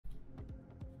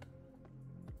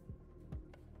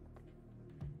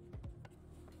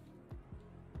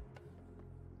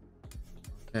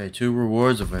Okay, 2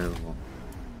 rewards available.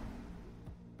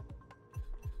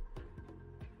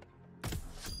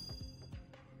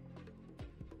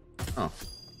 Oh.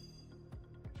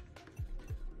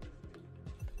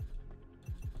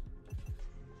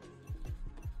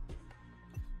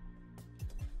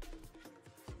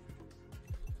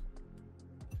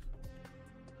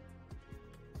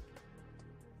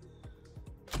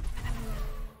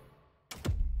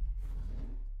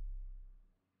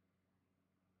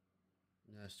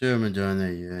 I still haven't done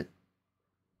that yet.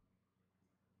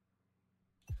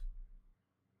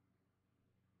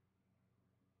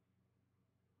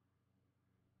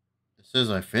 It says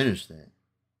I finished that.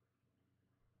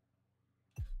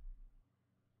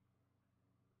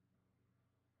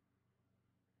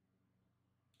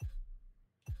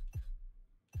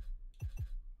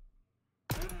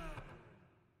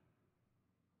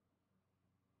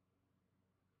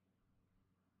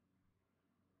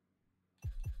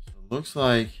 Looks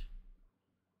like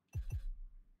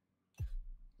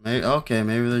maybe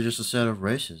maybe they're just a set of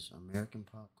races. American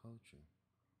pop culture.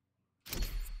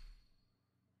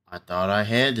 I thought I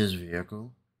had this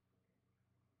vehicle.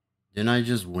 Didn't I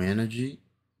just win a Jeep?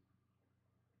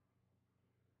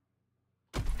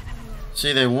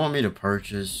 See, they want me to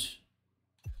purchase.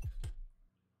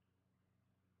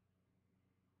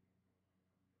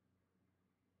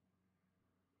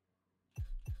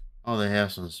 Oh, they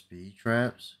have some speed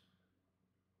traps.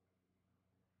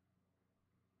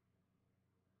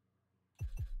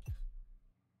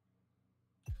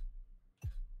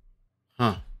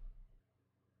 Huh.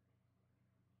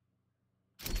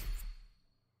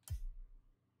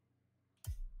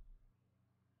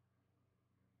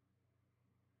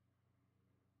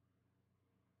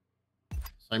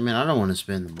 It's like, man, I don't want to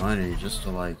spend the money just to,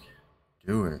 like,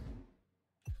 do it.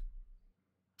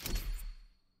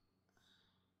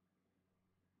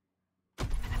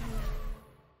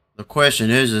 The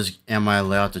question is am I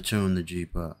allowed to tune the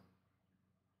Jeep up?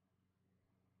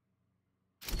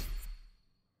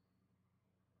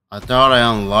 I thought I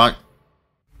unlocked.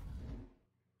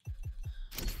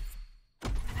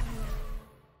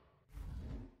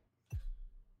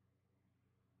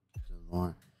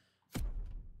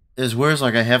 It's where it's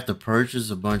like I have to purchase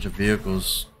a bunch of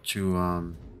vehicles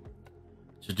to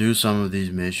do some of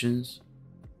these missions.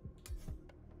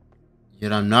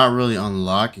 Yet I'm not really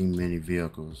unlocking many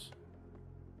vehicles,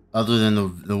 other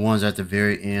than the ones at the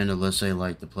very end of, let's say,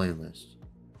 like the playlist.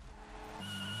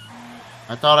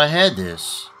 I thought I had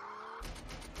this.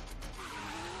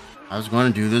 I was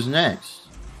going to do this next.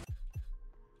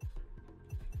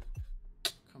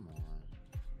 Come on.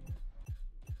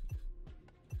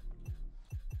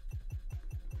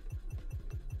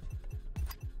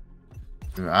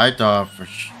 Dude, I thought for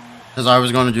sure, because I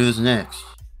was going to do this next.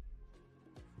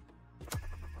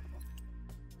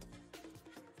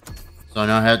 So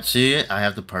now I have to see it. I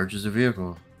have to purchase a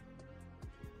vehicle.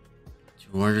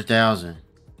 200,000.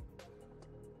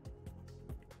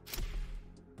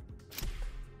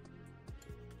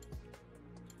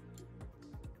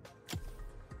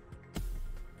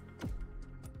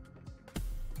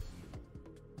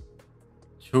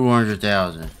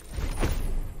 $200,000.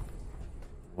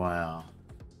 Wow.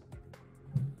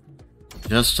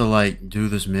 Just to, like, do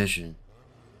this mission.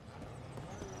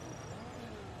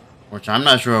 Which I'm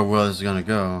not sure how well this is gonna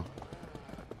go.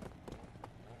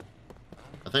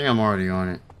 I think I'm already on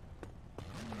it.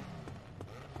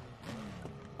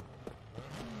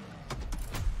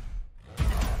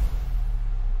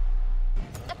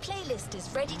 A playlist is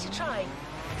ready to try.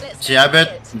 See, I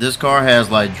bet this car has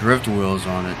like drift wheels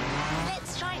on it.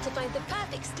 Let's try to find the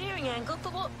perfect steering angle for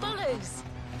what follows.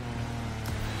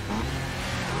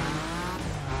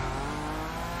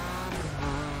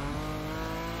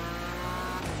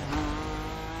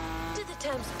 Do the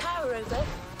terms power over,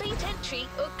 feet entry,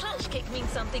 or clutch kick mean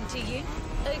something to you?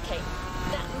 Okay,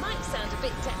 that might sound a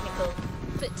bit technical,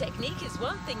 but technique is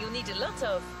one thing you'll need a lot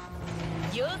of.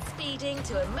 You're speeding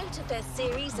to a Motorfest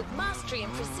series of mastery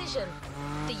and precision.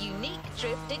 The unique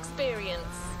drift experience.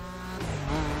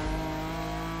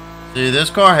 See, this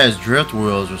car has drift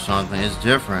wheels or something. It's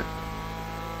different.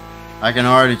 I can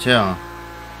already tell.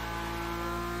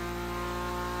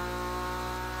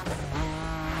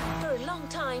 For a long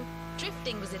time,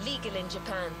 drifting was illegal in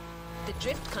Japan, the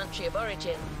drift country of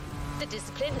origin. The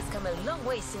discipline has come a long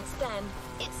way since then.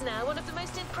 It's now one of the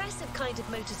most impressive kind of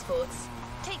motorsports,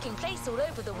 taking place all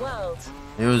over the world.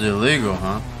 It was illegal,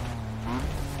 huh?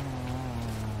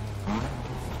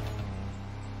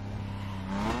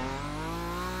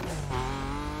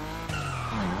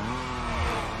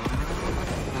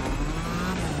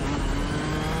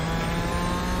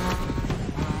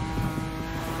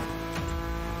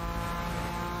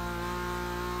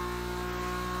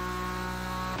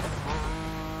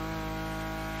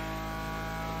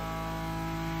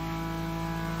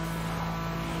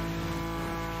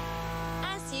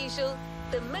 usual,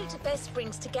 the Motorfest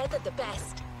brings together the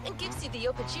best and gives you the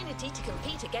opportunity to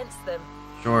compete against them.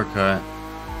 Shortcut.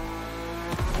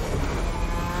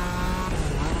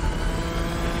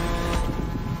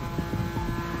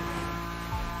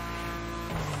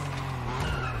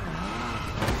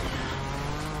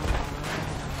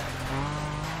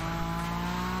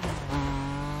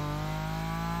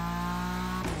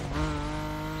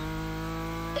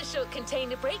 A short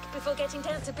container break before getting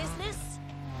down to business.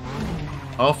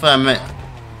 Hopefully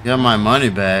I get my money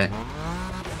back.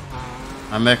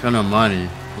 I'm making no money.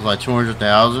 It was like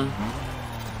 200,000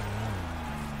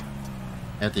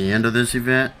 at the end of this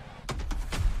event.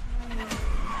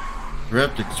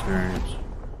 Drift experience.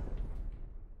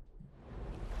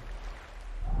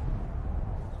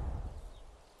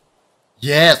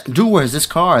 Yes, dude, where's this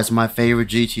car? It's my favorite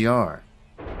GTR.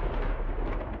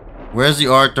 Where's the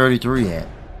R33 at?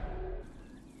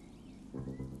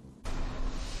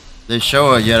 They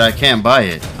show it, yet I can't buy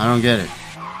it. I don't get it.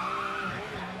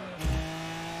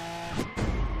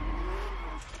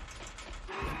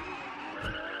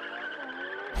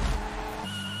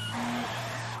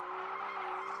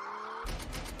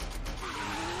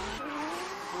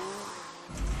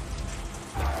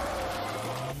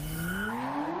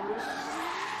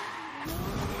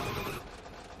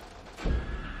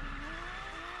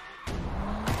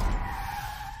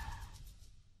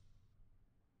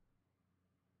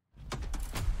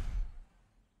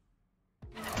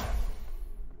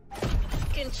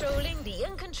 Controlling the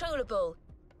uncontrollable.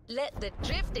 Let the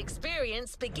drift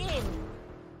experience begin.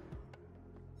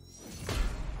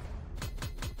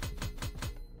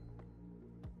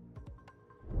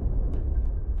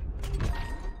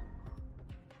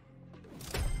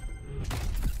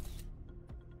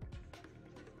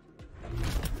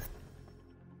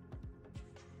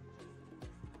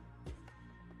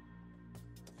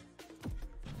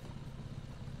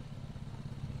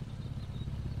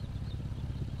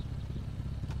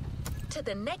 To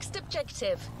the next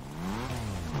objective.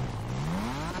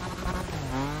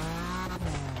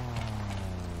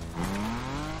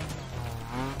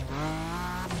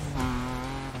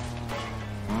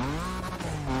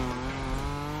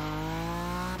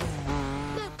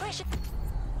 No pressure.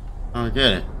 I don't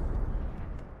get it.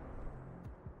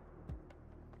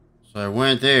 So I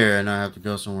went there and I have to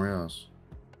go somewhere else.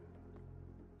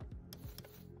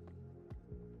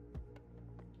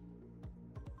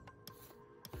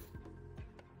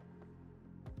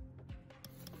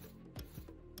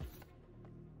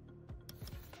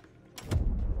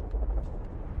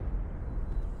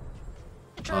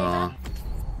 Hold on.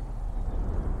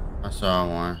 I saw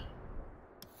one.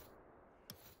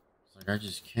 It's like I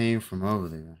just came from over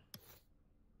there.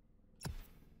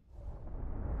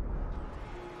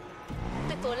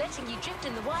 Before letting you drift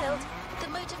in the wild, the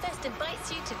Motorfest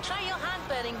invites you to try your hand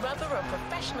burning rubber or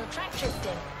professional track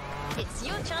drifting. It's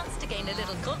your chance to gain a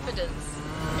little confidence.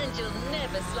 And you'll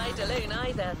never slide alone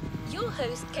either. Your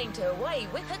host came to Hawaii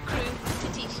with her crew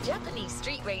to teach Japanese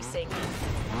street racing.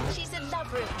 She's a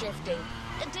lover of drifting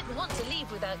and didn't want to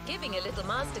leave without giving a little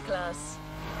masterclass.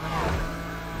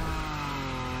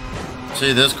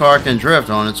 See, this car can drift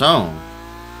on its own.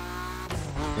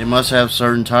 It must have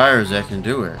certain tires that can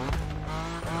do it.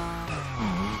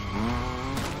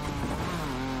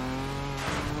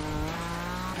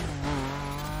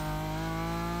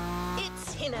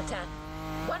 It's Hinata,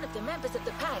 one of the members of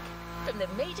the pack, from the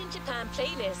Made in Japan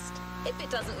playlist. If it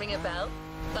doesn't ring a bell,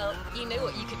 well, you know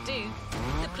what you could do.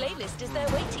 The playlist is there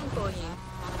waiting for you.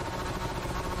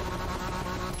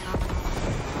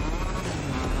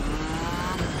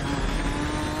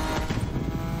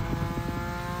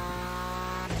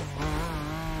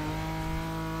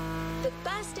 The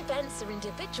first events are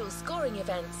individual scoring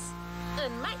events.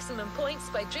 Earn maximum points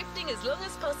by drifting as long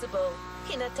as possible.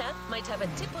 Hinata might have a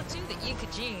tip or two that you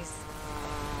could use.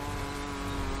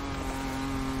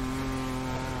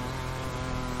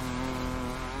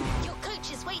 Your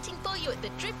coach is waiting for you at the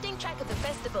drifting track of the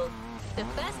festival. The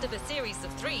first of a series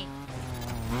of 3.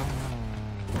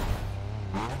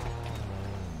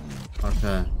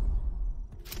 Okay.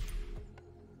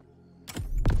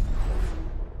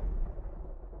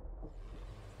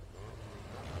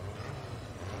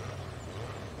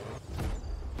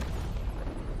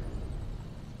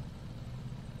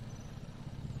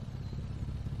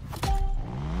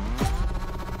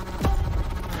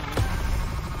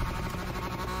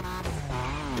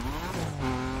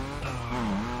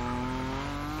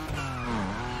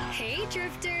 Hey,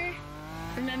 Drifter.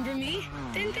 Remember me?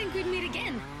 Didn't think we'd meet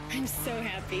again. I'm so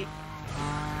happy.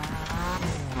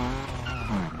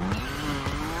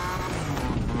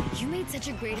 You made made such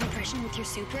a great impression with your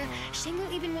Supra,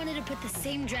 Shingo even wanted to put the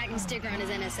same Dragon sticker on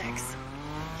his NSX.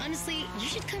 Honestly, you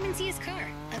should come and see his car.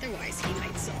 Otherwise, he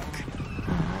might sulk.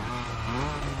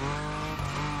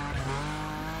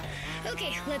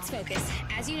 Okay, let's focus.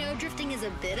 As you know, drifting is a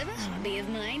bit of a hobby of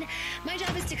mine. My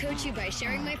job is to coach you by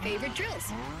sharing my favorite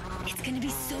drills. It's gonna be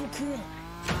so cool.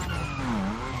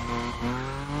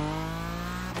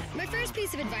 My first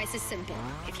piece of advice is simple.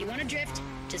 If you want to drift,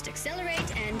 just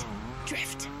accelerate and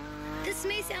drift. This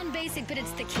may sound basic, but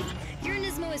it's the key. Your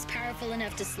Nismo is powerful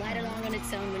enough to slide along on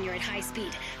its own when you're at high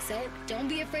speed, so don't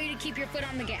be afraid to keep your foot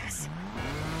on the gas.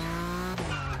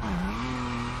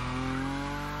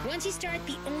 Once you start,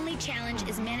 the only challenge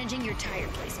is managing your tire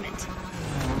placement.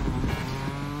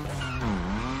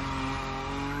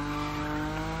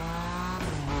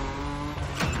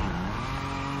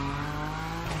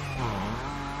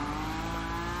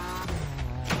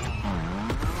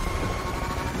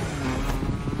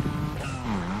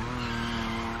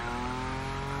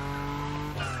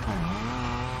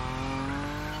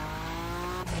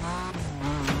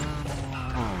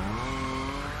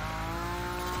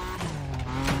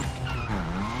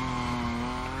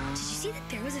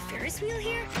 Wheel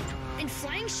here? And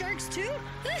flying sharks too?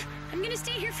 I'm gonna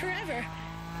stay here forever.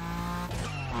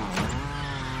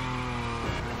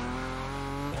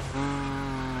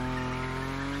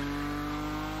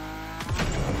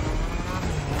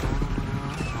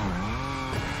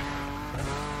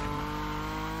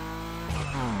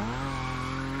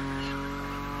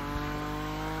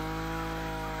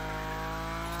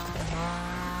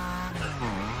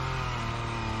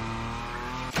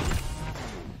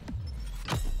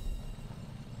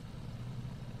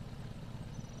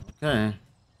 Okay.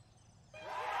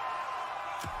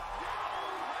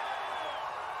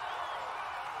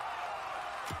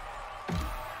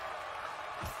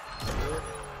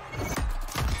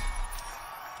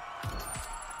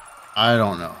 I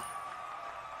don't know.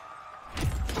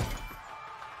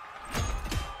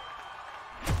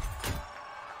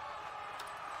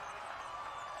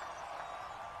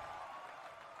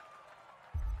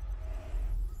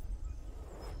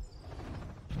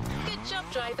 Good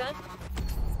job, driver.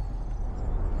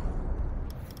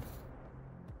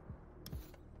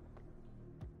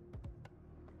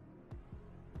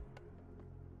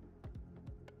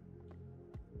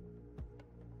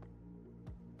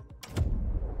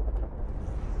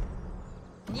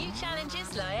 New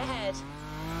challenges lie ahead.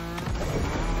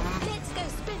 Let's go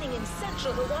spinning in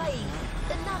central Hawaii.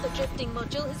 Another drifting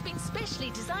module has been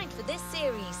specially designed for this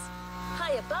series.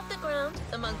 High above the ground,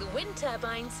 among the wind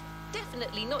turbines,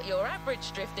 definitely not your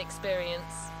average drift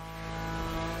experience.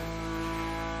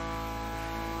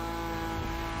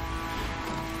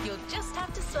 You'll just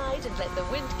have to slide and let the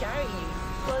wind carry you,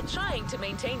 while trying to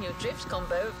maintain your drift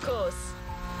combo, of course.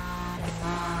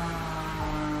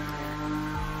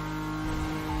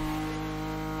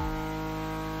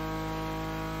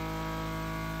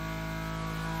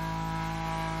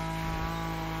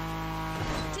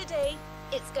 Today,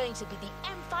 it's going to be the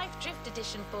M5 Drift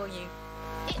Edition for you.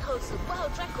 It holds the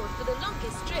world record for the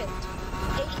longest drift,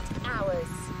 8 hours.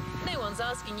 No one's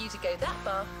asking you to go that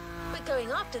far, but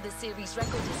going after the series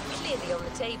record is clearly on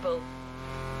the table.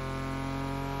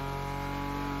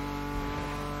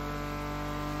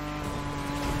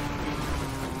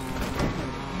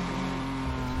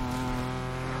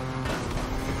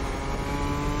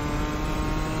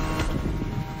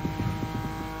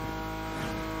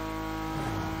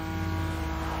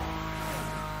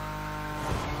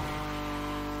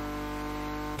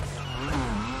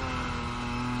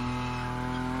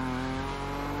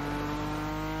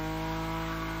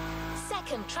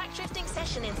 Second track drifting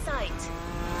session in sight.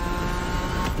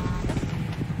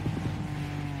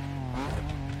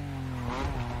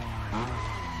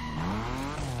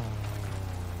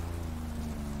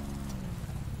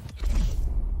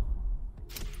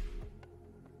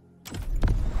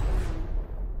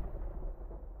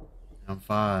 I'm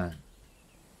fine.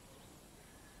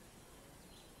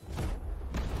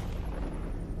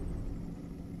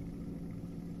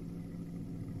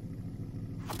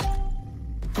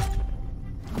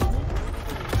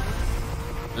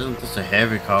 Isn't this a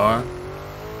heavy car?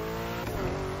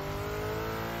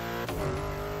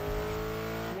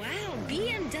 Wow,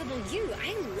 BMW.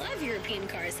 I love European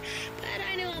cars, but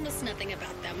I know almost nothing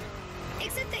about them.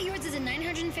 Except that yours is a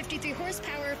 953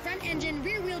 horsepower, front-engine,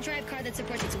 rear-wheel drive car that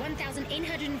supports its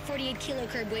 1,848 kilo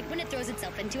curb weight when it throws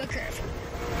itself into a curve.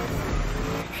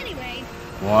 Anyway.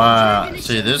 Wow.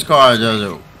 See, this car does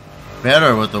it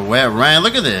better with the wet rain.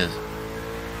 Look at this.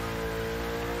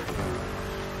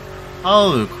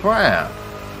 Holy crap.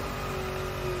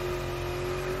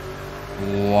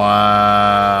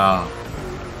 Wow.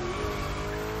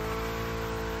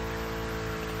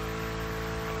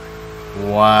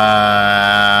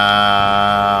 Wow.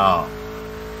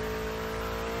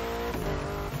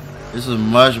 This is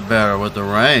much better with the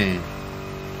rain.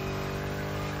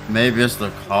 Maybe it's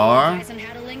the car? Advice on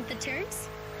how to link the turns?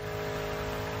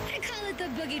 I call it the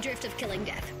boogie drift of killing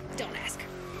death. Don't ask.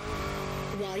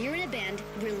 While you're in a bend,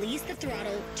 release the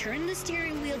throttle, turn the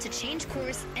steering wheel to change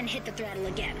course, and hit the throttle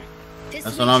again. This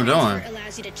That's what I'm doing.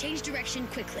 Allows you to change direction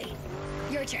quickly.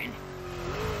 Your turn.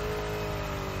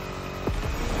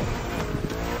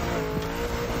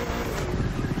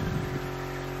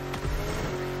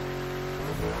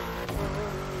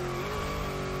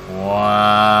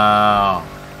 Wow.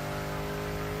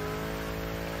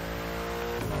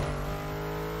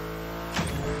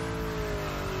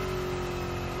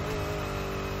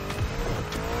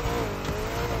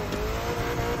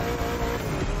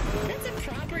 That's a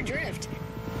proper drift.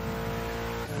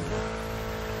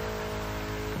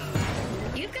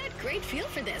 You've got great feel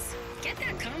for this. Get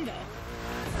that combo.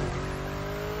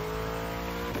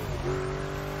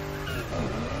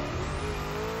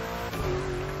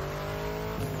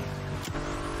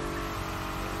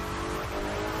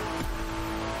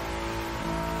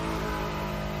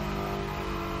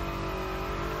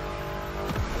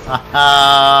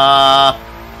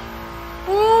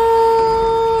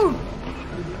 Woo!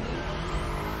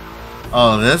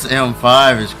 Oh, this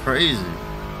M5 is crazy.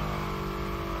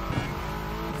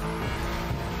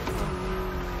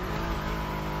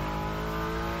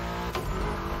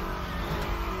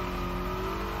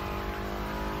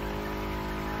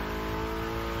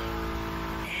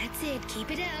 That's it.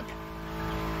 Keep it up.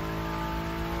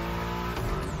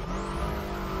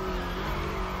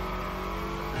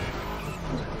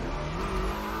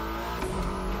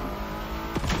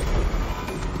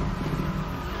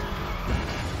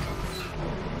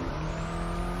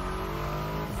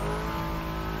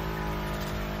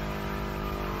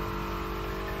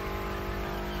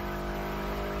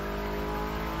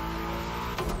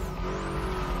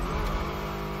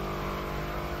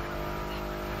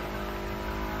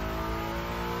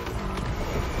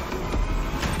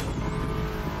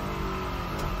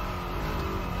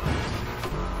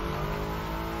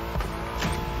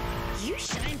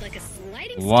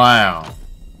 Wow.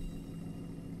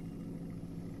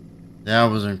 That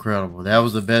was incredible. That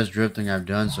was the best drifting I've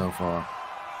done so far.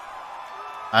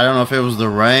 I don't know if it was the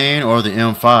rain or the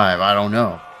M5. I don't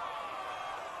know.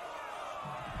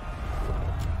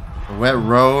 The wet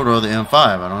road or the M5.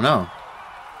 I don't know.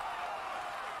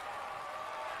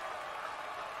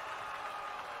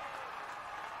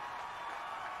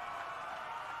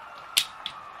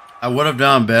 I would have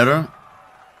done better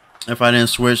if I didn't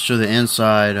switch to the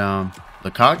inside, the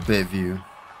cockpit view.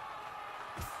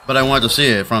 But I wanted to see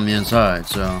it from the inside,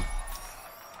 so.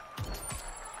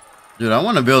 Dude, I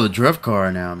want to build a drift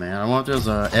car now, man. I want there's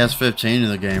a S15 in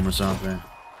the game or something.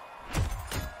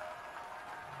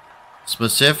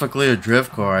 Specifically a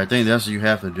drift car. I think that's what you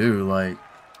have to do, like.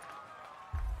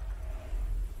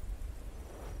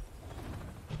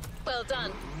 Well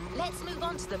done. Let's move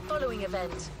on to the following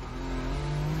event.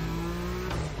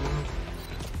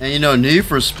 And you know, Need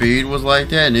for Speed was like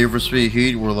that. Need for Speed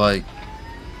Heat were like,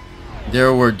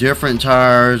 there were different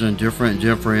tires and different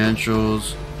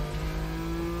differentials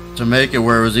to make it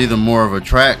where it was either more of a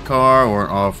track car or an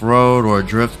off-road or a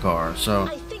drift car. So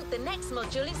I think the next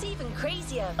module is even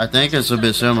crazier. I think it's a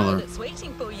bit similar. That's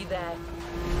waiting for you there.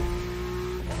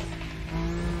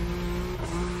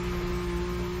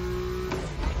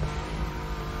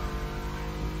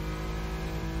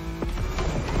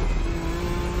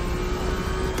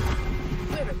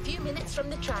 We're a few minutes from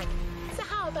the track, so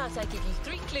how about I give you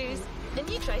 3 clues and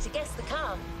you try to guess the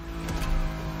car?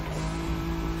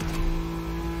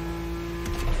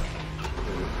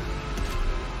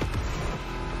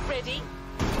 Ready?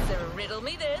 So riddle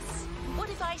me this. What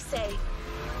if I say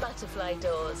butterfly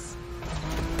doors?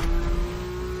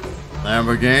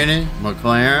 Lamborghini,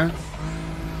 McLaren.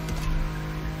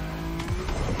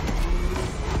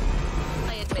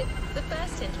 I admit, the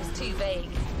first hint was too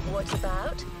vague. What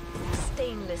about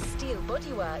stainless steel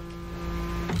bodywork?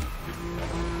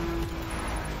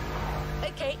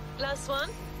 Okay, last one.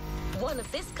 One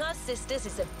of this car's sisters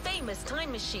is a famous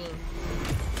time machine.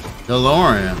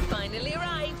 DeLorean. Finally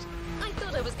arrived. I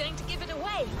thought I was going to give it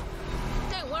away.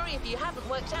 Don't worry if you haven't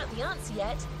worked out the answer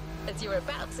yet, as you're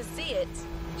about to see it.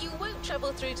 You won't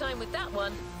travel through time with that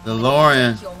one.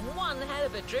 DeLorean. You're one hell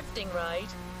of a drifting ride.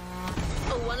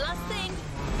 Oh, one last thing.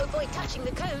 Avoid touching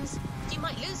the cones. You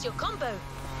might lose your combo.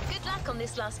 Good luck on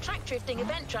this last track drifting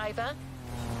event, driver.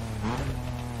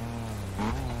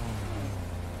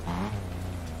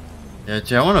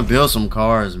 Yeah, I want to build some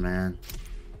cars, man.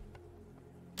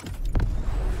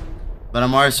 But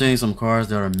I'm already seeing some cars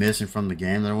that are missing from the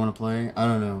game that I want to play. I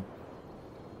don't know.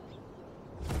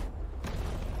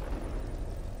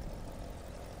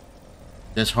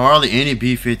 There's hardly any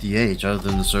B58s other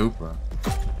than the Supra.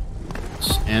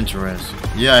 It's interesting.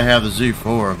 Yeah, I have the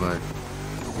Z4, but...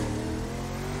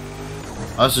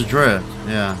 That's a drift.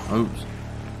 Yeah, oops.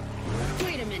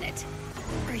 Wait a minute.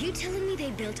 Are you telling me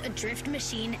they built a drift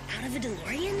machine out of a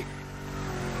DeLorean?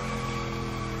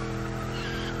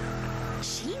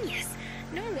 Genius.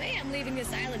 No way I'm leaving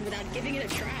this island without giving it a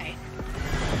try.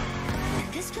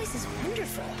 This place is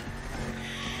wonderful.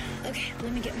 Okay,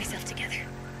 let me get myself together.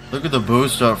 Look at the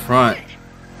boost up front. Good.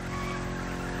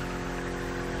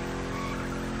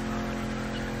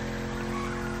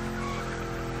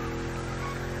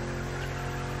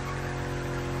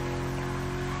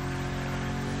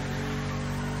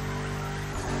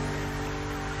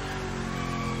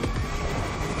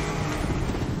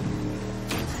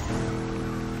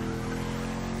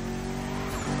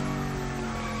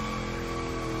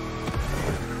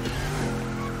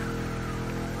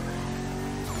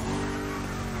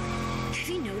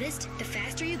 The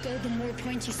faster you go, the more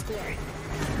points you score.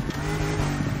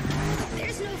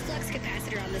 There's no flux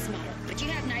capacitor on this model, but you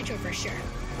have nitro for sure.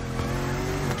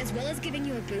 As well as giving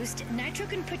you a boost, nitro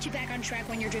can put you back on track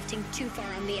when you're drifting too far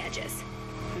on the edges.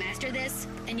 Master this,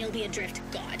 and you'll be a drift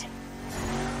god.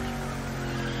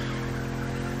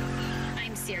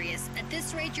 I'm serious. At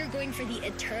this rate, you're going for the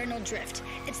eternal drift.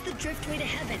 It's the drift way to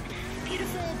heaven.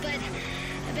 Beautiful, but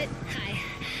a bit high.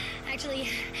 Actually,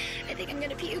 I think I'm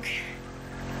gonna puke.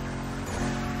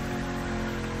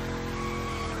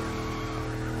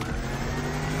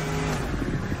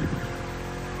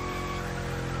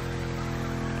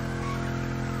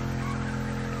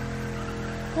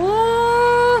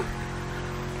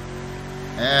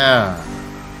 Yeah.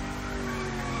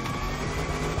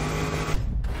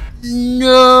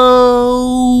 No.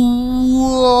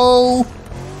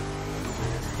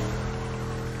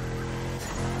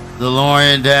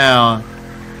 DeLorean down.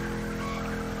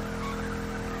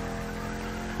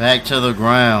 Back to the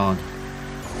ground.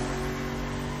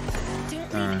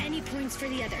 Don't leave any points for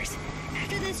the others.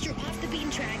 After this, you're off the beaten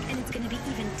track, and it's gonna be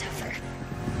even tougher.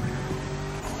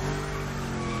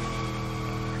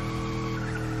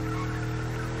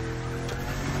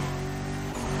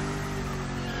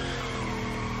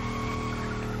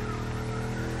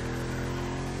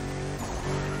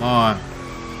 Come on.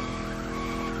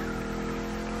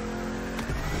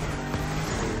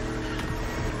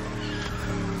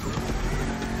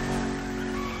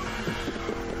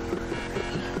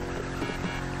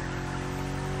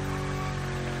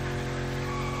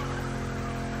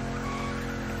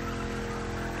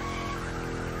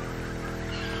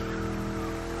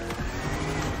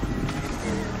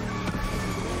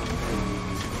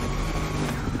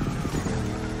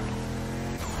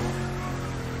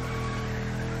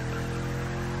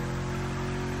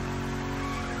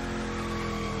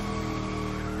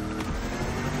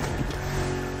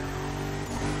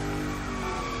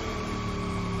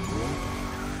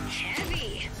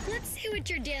 What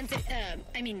your dance,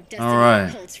 destiny all right.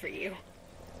 holds for you.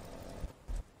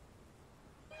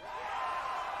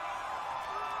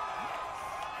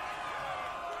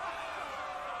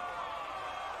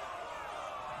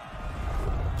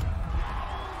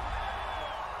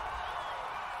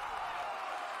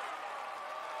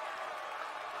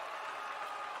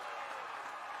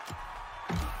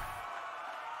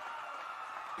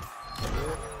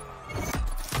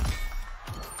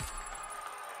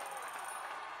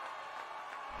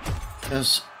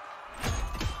 Yes.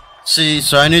 See,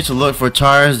 so I need to look for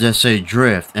tires that say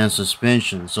drift and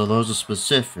suspension, so those are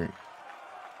specific.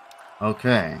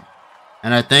 Okay.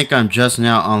 And I think I'm just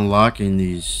now unlocking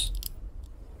these.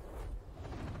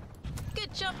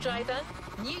 Good job, driver.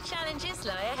 New challenges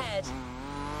lie ahead.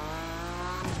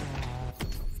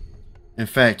 In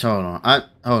fact, hold on.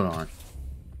 Hold on.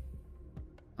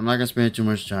 I'm not gonna spend too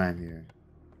much time here.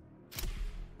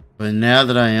 But now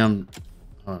that I am,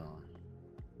 hold on.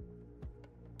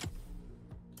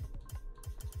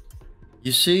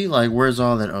 You see, like, where's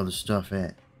all that other stuff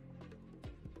at?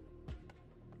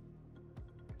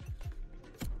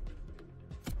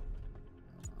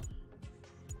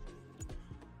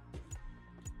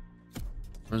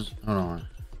 Hold on.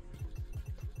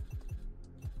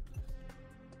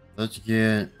 Let's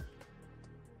get...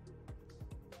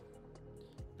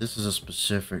 This is a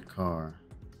specific car.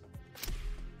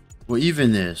 Well,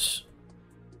 even this.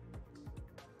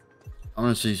 I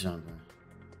want to see something.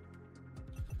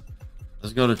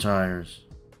 Let's go to tires.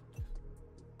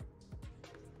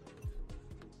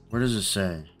 Where does it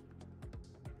say?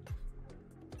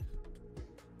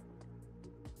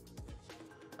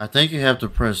 I think you have to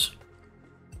press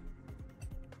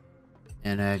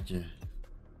inactive.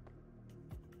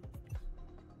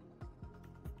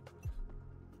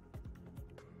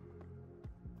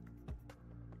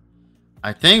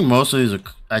 I think most of these are,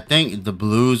 I think the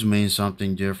blues mean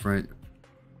something different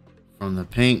from the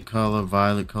pink color,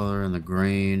 violet color, and the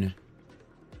green.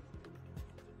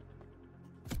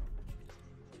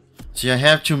 See, I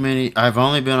have too many. I've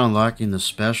only been unlocking the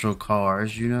special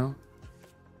cars, you know?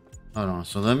 Hold on.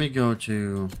 So let me go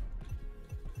to...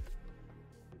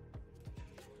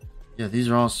 Yeah, these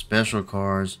are all special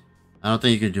cars. I don't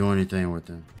think you can do anything with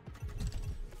them.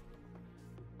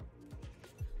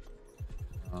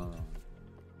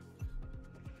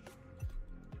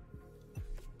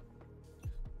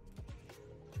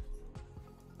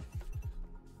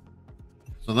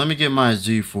 So let me get my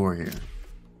Z4 here.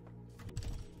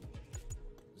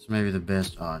 This may be the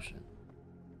best option.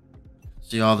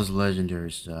 See all this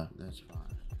legendary stuff. That's fine.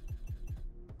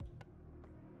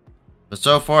 But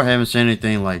so far I haven't seen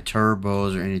anything like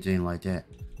turbos or anything like that.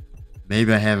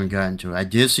 Maybe I haven't gotten to it. I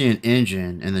did see an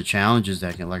engine in the challenges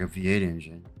that can, like a V8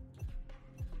 engine.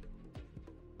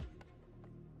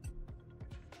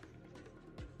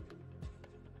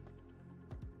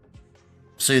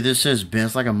 See, this says bend.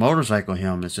 It's like a motorcycle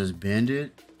helmet. It says bend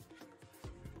it.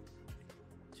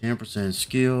 10%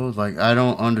 skill. Like, I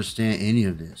don't understand any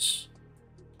of this.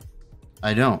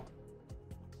 I don't.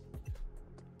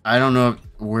 I don't know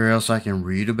where else I can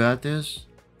read about this.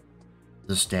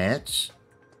 The stats.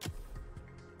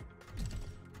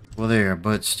 Well, there,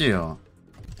 but still.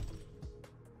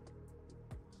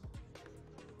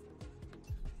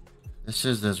 It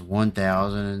says there's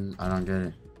 1,000 and I don't get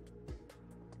it.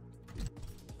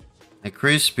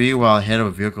 Increase speed while ahead of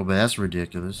a vehicle, but that's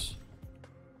ridiculous.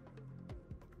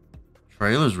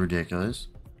 Trailer's ridiculous.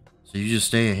 So you just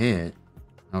stay ahead.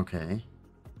 Okay.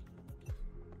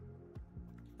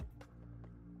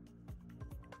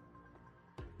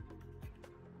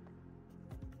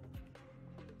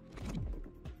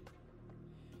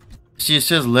 See, it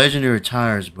says legendary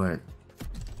tires, but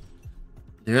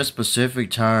there are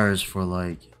specific tires for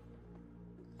like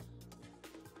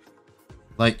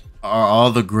are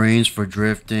all the greens for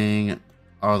drifting?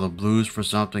 Are the blues for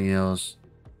something else?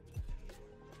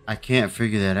 I can't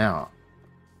figure that out.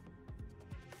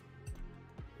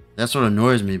 That's what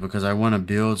annoys me because I want to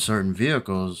build certain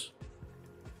vehicles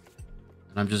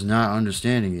and I'm just not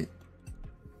understanding it.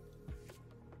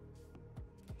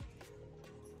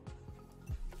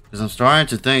 Because I'm starting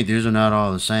to think these are not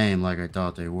all the same like I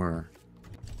thought they were.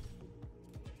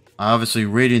 Obviously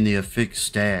reading the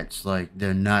affixed stats, like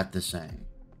they're not the same.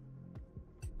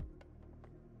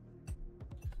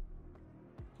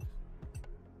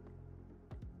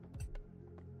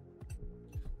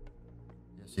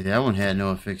 See, that one had no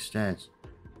affixed stats.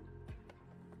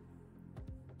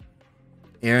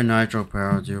 Air nitro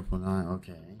power 0.9,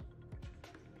 okay.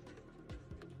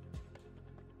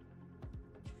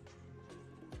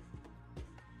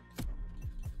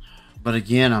 But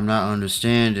again, I'm not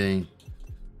understanding.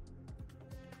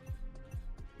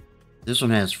 This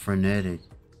one has frenetic.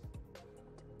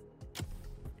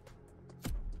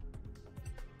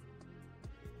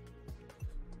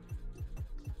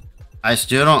 I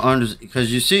still don't understand,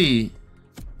 because you see,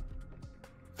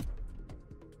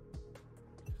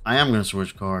 I am going to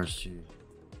switch cars to,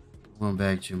 going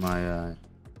back to my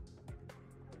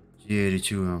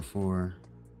G82 M4.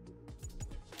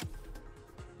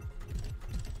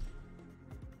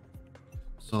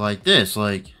 So like this,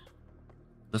 like,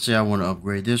 let's say I want to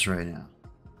upgrade this right now.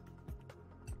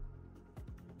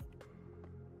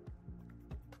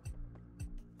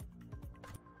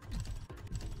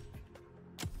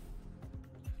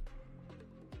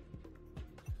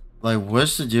 Like,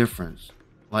 what's the difference?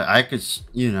 Like, I could,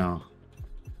 you know,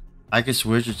 I could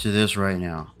switch it to this right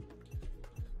now.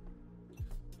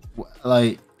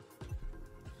 Like,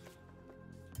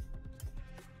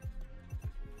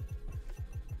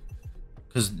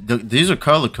 because these are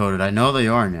color coded. I know they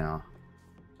are now.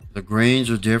 The greens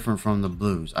are different from the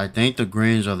blues. I think the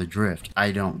greens are the drift.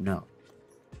 I don't know.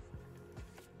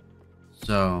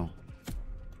 So,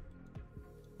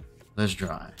 let's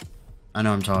drive. I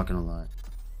know I'm talking a lot.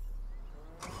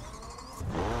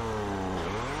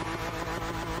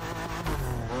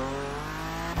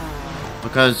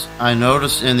 Because I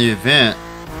noticed in the event,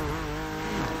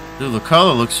 dude, the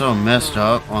color looks so messed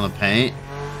up on the paint.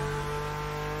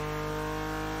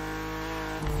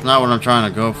 It's not what I'm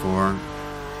trying to go for.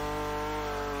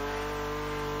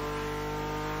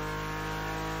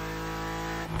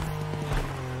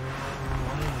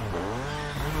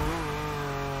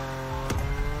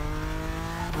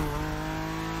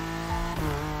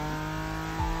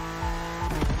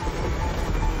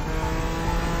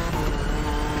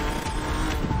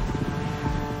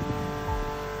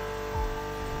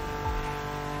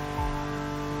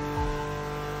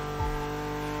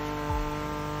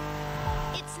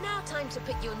 time to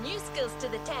put your new skills to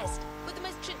the test with the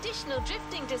most traditional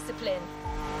drifting discipline.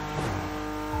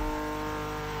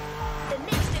 The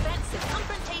next events are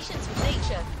confrontations with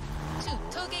nature. 2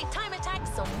 toge time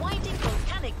attacks on winding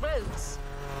volcanic roads.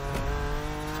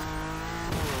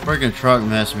 Freaking truck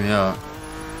messed me up.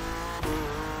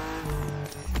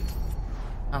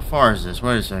 How far is this?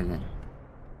 Wait a second.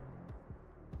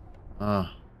 I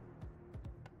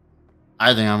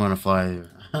think I'm gonna fly here.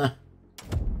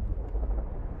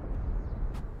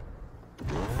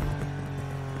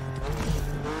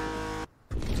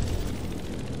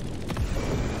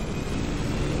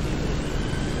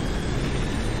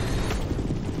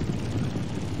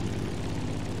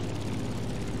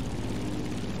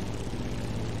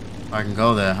 I can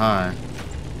go that high.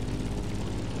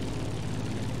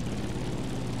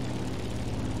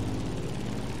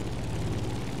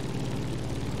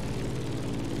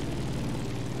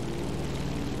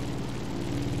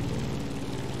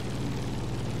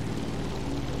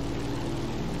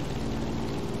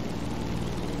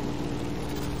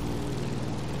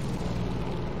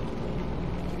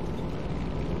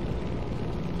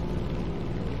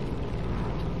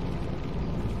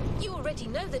 You already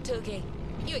know the toge.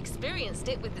 You experienced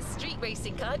it with the street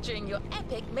racing car during your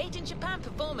epic Made in Japan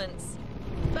performance.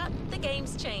 But the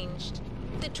game's changed.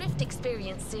 The Drift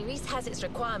Experience series has its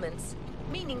requirements,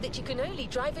 meaning that you can only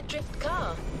drive a drift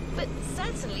car, but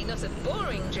certainly not a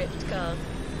boring drift car.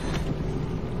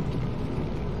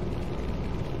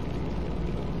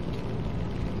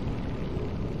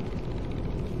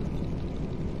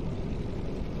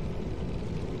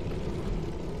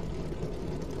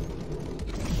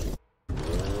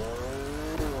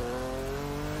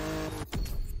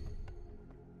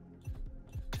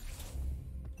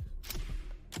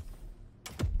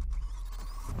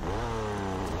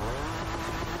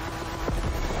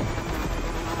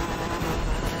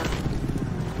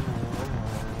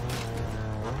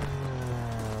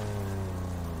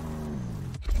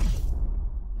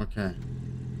 Okay.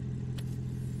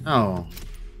 Oh. I'm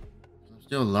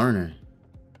still learning.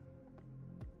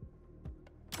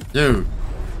 Dude.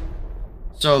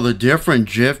 So the different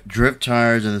drift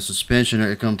tires and the suspension,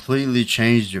 it completely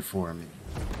changed it for me.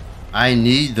 I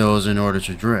need those in order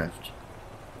to drift.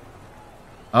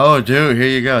 Oh, dude, here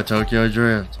you go. Tokyo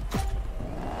Drift.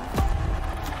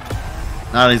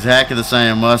 Not exactly the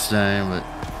same Mustang, but...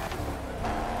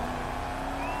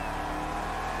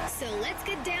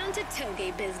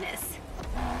 business.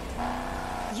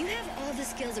 You have all the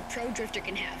skills a pro drifter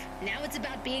can have. Now it's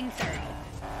about being thorough.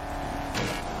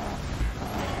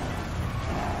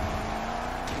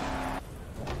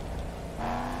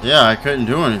 Yeah, I couldn't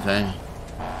do anything.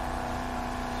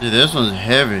 See, this one's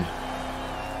heavy.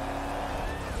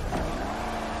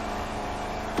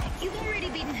 You've already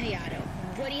beaten Hayato.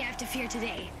 What do you have to fear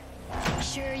today?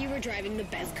 Sure, you were driving the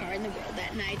best car in the world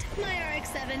that night, my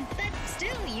RX-7, but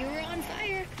still, you were on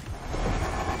fire.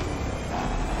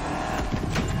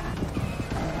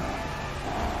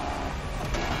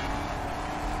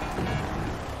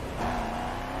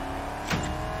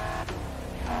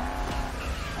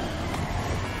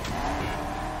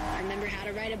 Remember how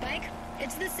to ride a bike?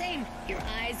 It's the same. Your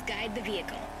eyes guide the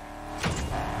vehicle.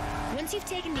 Once you've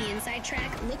taken the inside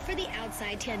track, look for the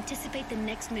outside to anticipate the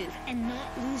next move and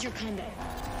not lose your combo.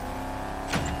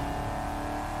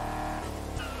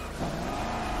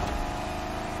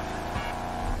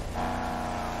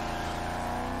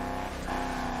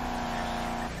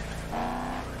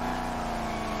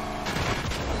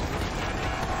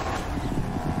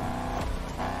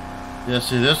 Yeah,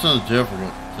 see, this one's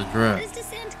difficult to drift. This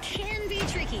descent can be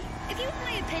tricky. If you want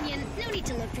my opinion, no need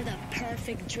to look for the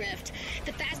perfect drift.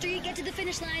 The faster you get to the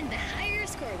finish line, the higher your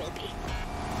score will be.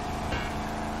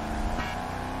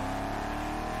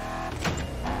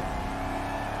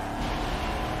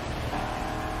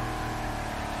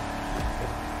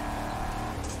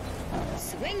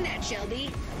 Swing that,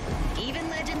 Shelby. Even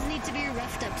legends need to be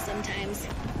roughed up sometimes.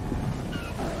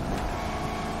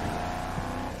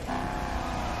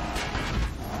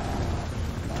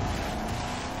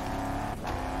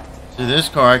 See, this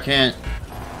car, I can't...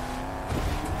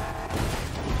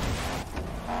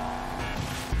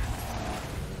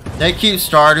 They keep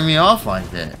starting me off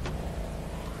like that.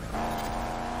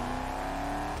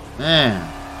 Man.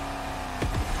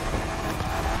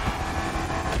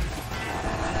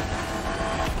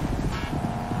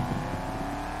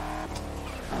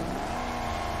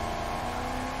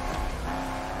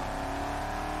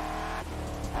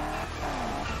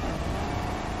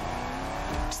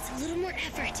 Just a little more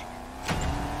effort.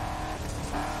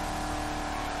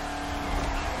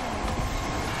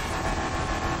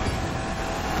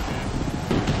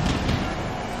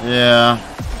 Yeah.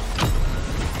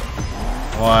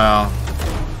 Wow.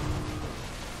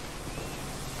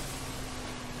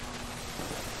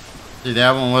 See,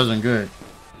 that one wasn't good.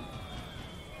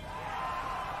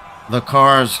 The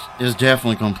cars is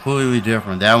definitely completely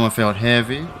different. That one felt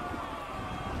heavy.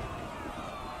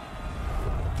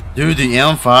 Dude, the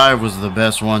M5 was the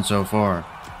best one so far.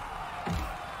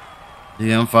 The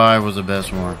M5 was the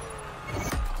best one.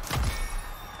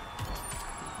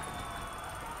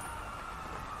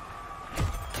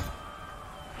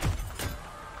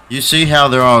 You see how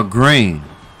they're all green?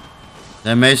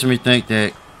 That makes me think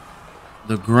that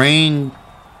the green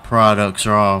products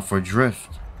are all for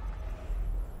drift.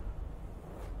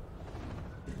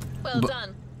 Well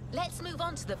done. Let's move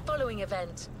on to the following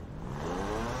event.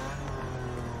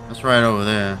 That's right over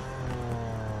there.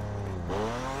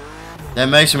 That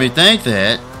makes me think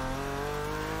that,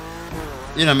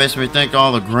 you know, makes me think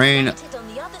all the green. On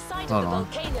the other side of the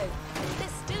volcano,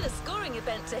 there's still a scoring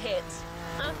event to hit.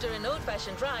 After an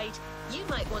old-fashioned ride, you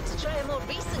might want to try a more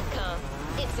recent car.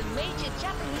 It's a major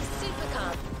Japanese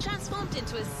supercar transformed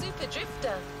into a super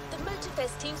drifter. The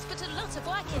Motorfest teams put a lot of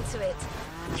work into it.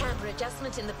 Camber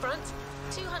adjustment in the front,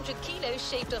 200 kilos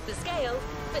shaved off the scale,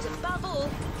 but above all,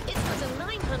 it's got a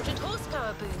 900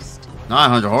 horsepower boost.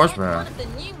 900 horsepower. One of the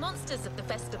new monsters of the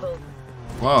festival.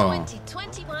 Whoa.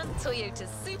 2021 Toyota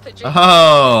Super Drifter.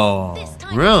 Oh, This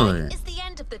time really? is the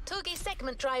end of the Toge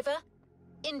segment, driver.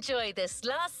 Enjoy this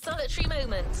last solitary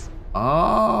moment.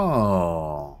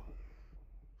 Oh.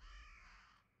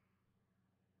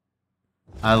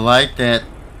 I like that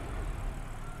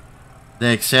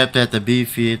they accept that the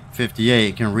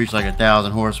B58 can reach like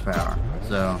 1,000 horsepower.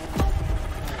 So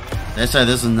they say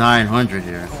this is 900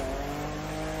 here.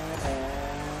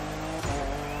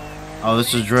 Oh,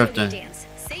 this is drifting. Dance.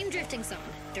 Same drifting song.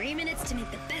 3 minutes to make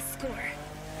the best score.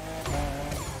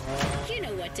 You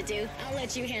know what to do. I'll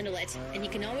let you handle it. And you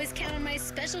can always count on my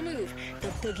special move, the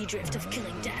boogie drift of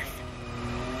killing death.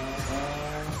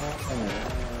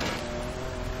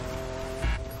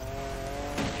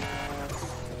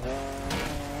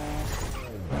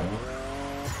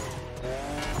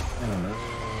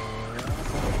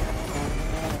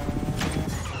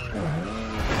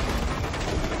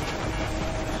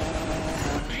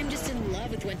 I'm just in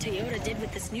love with what Toyota did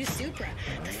with this new Supra,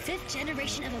 the 5th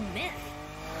generation of a myth.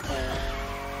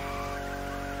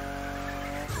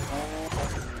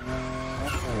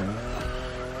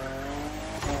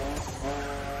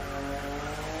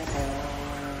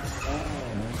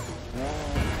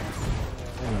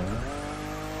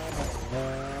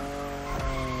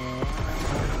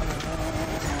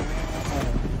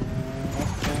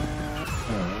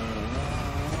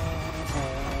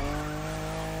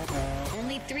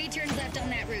 Only 3 turns left on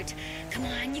that route. Come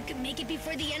on, you can make it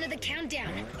before the end of the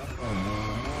countdown.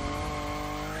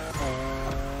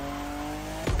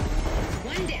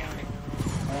 1 down.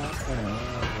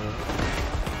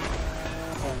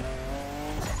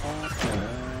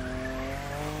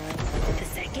 The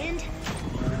second.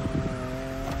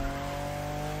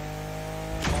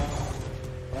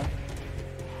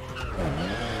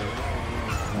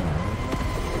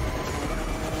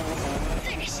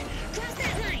 Finish. Cross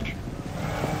that line.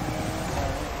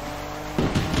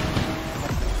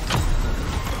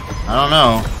 I don't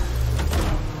know.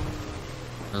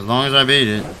 As long as I beat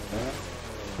it.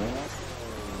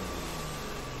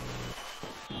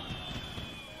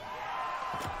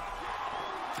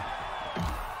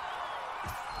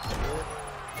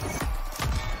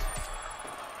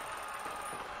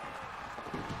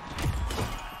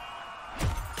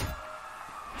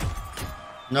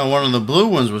 No, one of the blue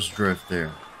ones was drift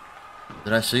there.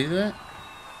 Did I see that?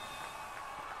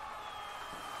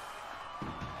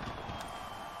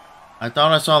 I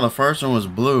thought I saw the first one was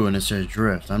blue and it said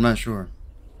drift. I'm not sure.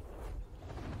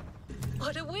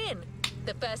 What a win!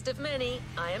 The first of many,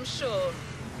 I am sure.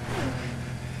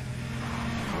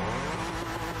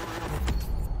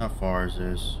 How far is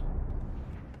this?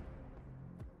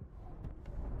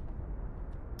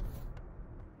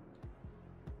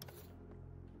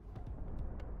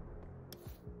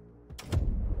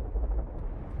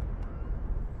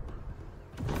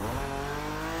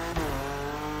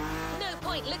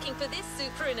 Looking for this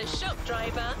Supra in a shop,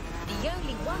 driver. The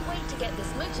only one way to get this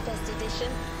Motorfest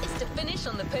edition is to finish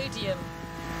on the podium.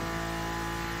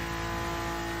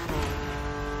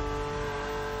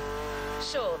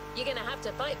 Sure, you're gonna have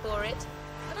to fight for it,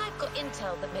 but I've got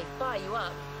intel that may fire you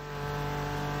up.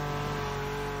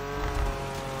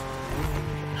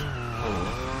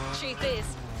 Truth is,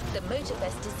 the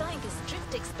Motorfest designed this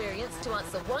drift experience to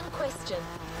answer one question.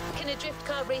 Can a drift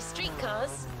car race street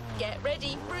cars? Get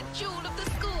ready for a duel of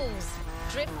the schools.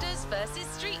 Drifters versus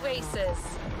street racers.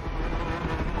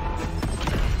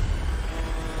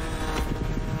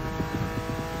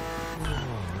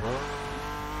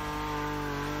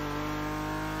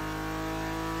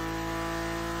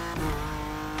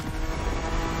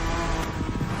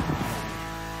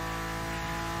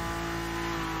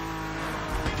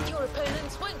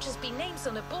 won't just be names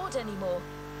on a board anymore.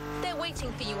 They're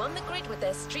waiting for you on the grid with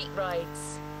their street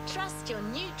rides. Trust your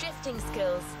new drifting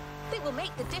skills. They will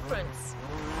make the difference.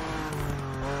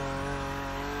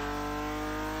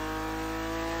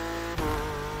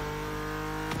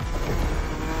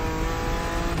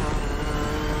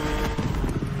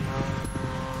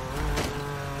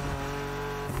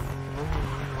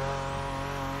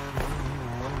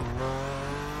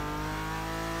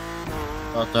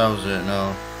 Thought that was it,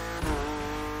 no.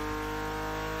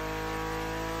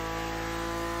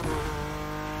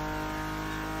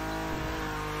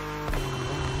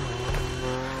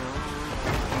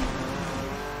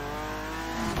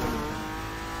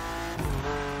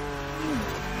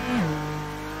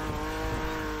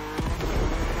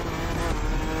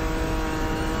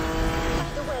 By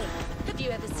the way, have you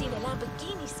ever seen a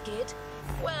Lamborghini skid?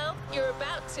 Well, you're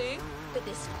about to. But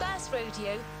this first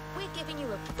rodeo, we're giving you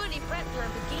a fully prepped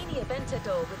Lamborghini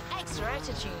Aventador with extra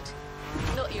attitude.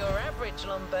 Not your average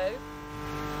Lambo.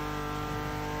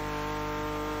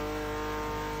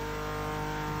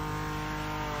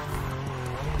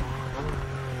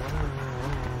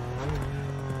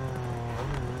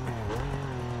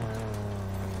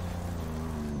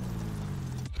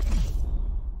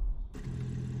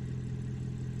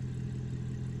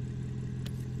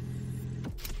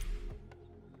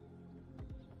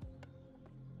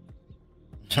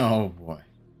 Oh boy.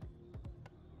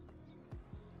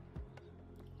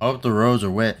 Hope the roads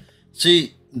are wet.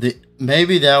 See,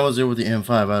 maybe that was it with the M5.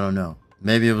 I don't know.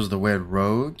 Maybe it was the wet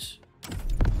roads.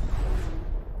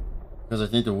 Because I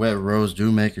think the wet roads do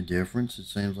make a difference, it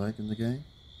seems like, in the game.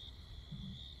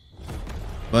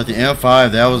 But the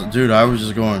M5, that was, dude, I was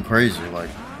just going crazy. Like,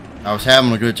 I was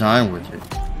having a good time with it.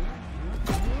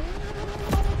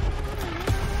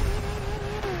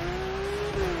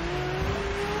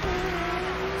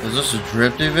 Is this a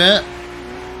drift event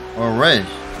or a race?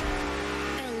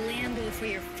 A Lambo for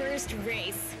your first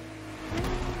race.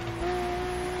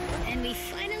 And we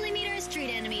finally meet our street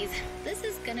enemies. This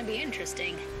is gonna be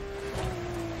interesting.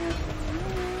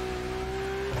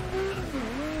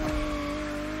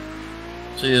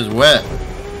 See, it's wet.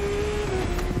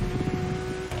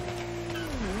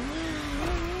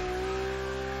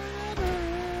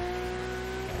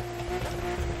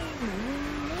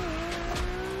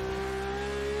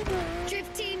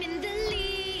 Drift team in the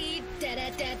lead. Da da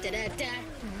da da da da.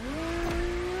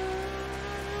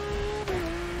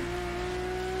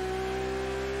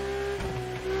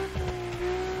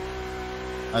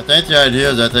 I think the idea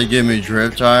is that they give me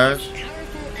drift tires.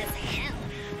 Powerful as hell.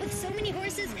 With so many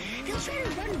horses, they'll try to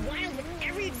run wild with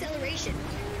every acceleration.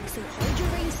 So hold your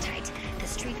reins tight. The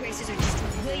street racers are just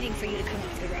waiting for you to come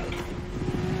off the road.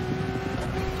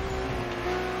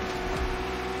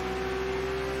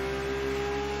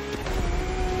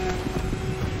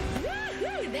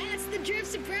 Woohoo! That's the drift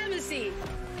supremacy.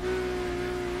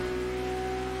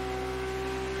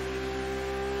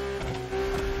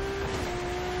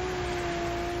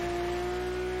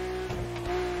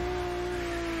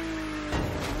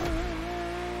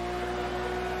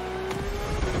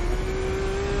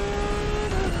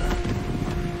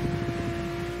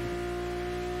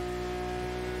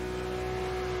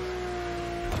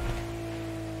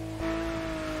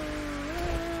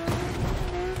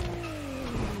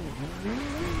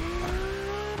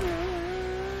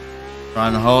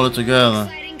 Trying to hold it together.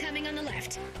 Sliding coming on the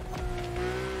left.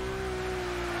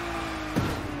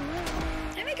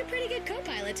 I make a pretty good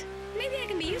co-pilot. Maybe I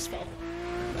can be useful.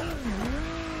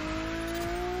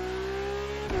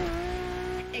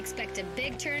 Expect a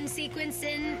big turn sequence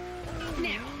in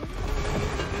now.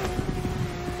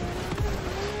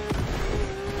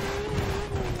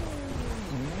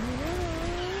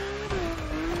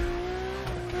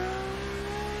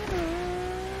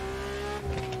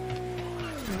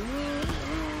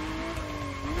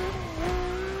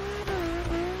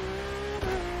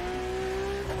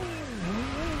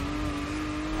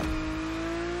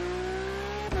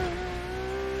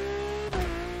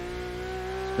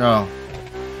 Go.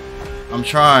 I'm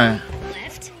trying.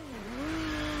 Left.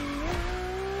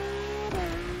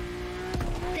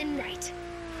 Then right.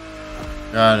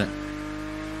 Got it.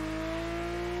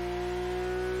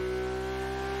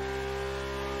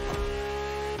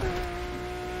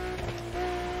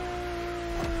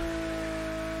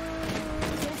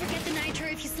 Don't forget the nitro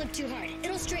if you slip too hard.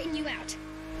 It'll straighten you out.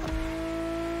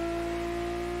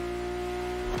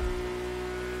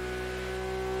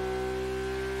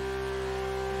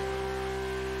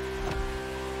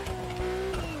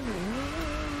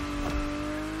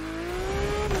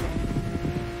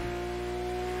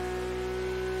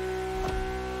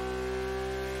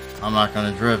 I'm not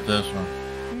gonna drift this one.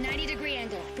 90-degree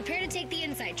angle. Prepare to take the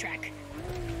inside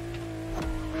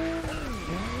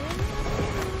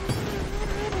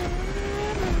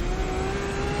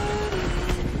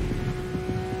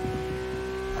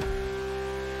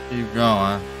Keep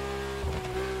going.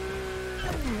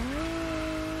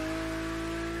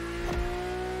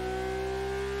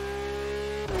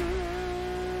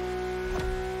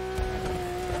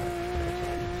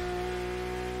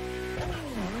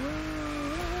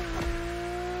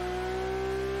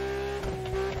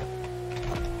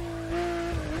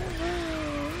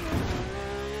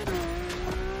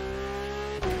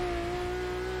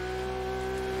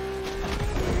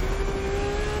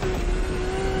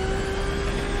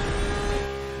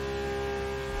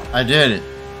 I did it.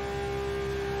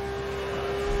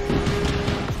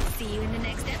 See you in the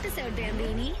next episode,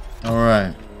 Bambini.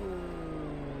 Alright.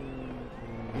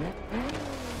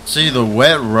 See, the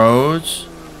wet roads,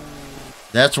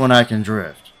 that's when I can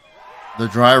drift. The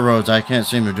dry roads, I can't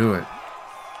seem to do it.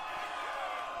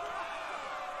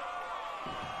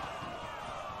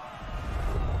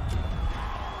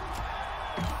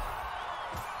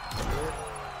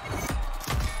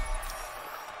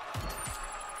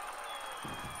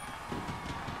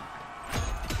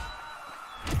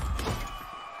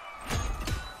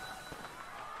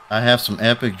 I have some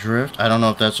epic drift. I don't know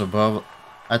if that's above.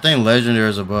 I think legendary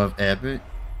is above epic.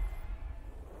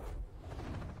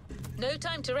 No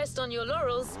time to rest on your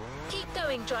laurels. Keep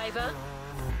going, driver.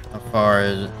 How far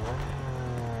is it?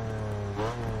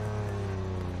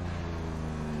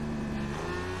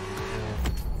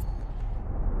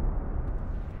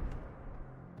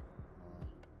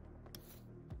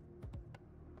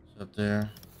 It's up there.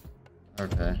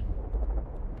 Okay.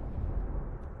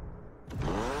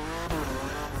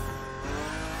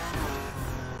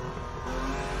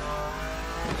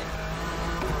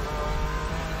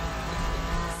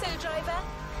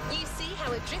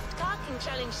 How a drift car can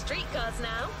challenge street cars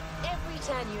now. Every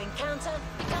turn you encounter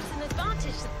becomes an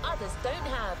advantage that others don't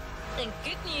have. And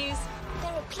good news,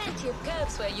 there are plenty of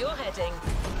curves where you're heading.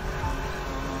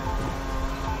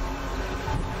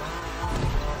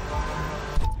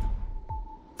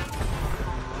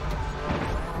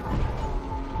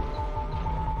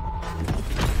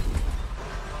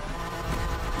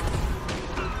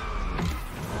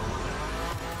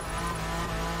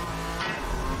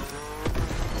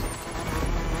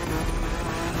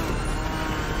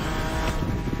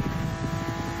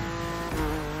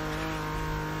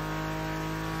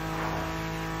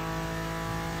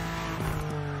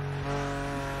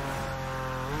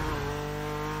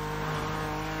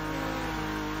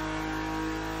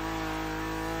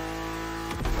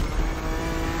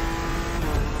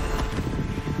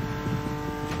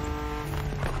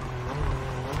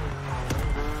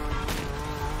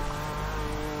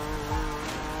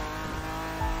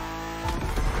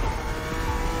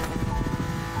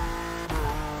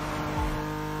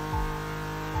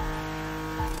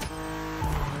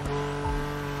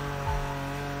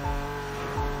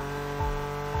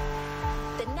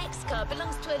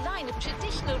 Belongs to a line of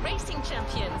traditional racing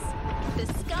champions, the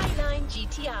Skyline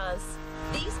GTRs.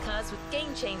 These cars were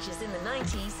game changers in the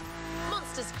 90s.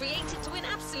 Monsters created to win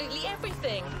absolutely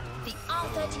everything. The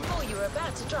R34 you're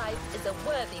about to drive is a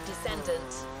worthy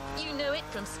descendant. You know it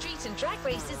from street and drag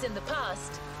races in the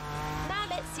past. Now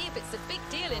let's see if it's a big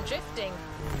deal in drifting.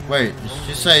 Wait, did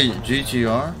you say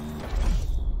GTR?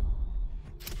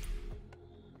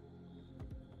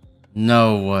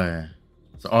 No way.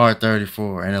 It's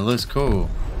R34 and it looks cool.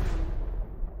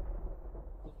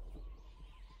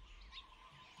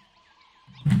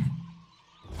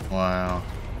 Wow.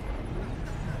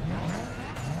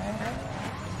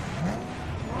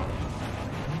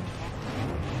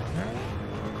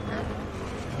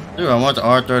 Dude, I want the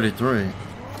R33.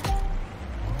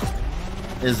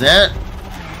 Is that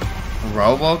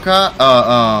RoboCop?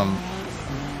 Not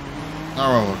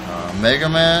RoboCop. Mega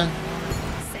Man?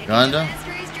 Gundam?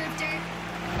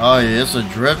 Oh yeah, it's a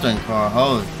drifting car.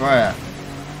 Holy crap.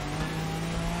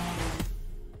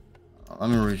 Let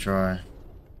me retry.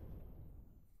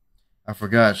 I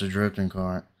forgot it's a drifting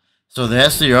car. So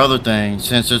that's the other thing.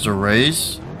 Since it's a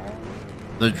race,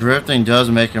 the drifting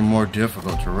does make it more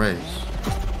difficult to race.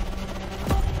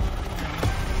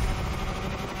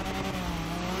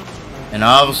 And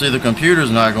obviously the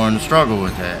computer's not going to struggle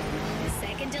with that.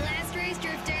 Second to last race,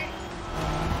 Drifter.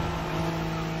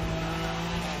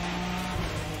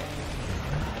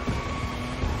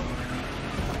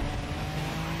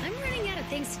 I'm running out of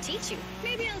things to teach you.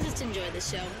 Maybe I'll just enjoy the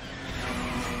show.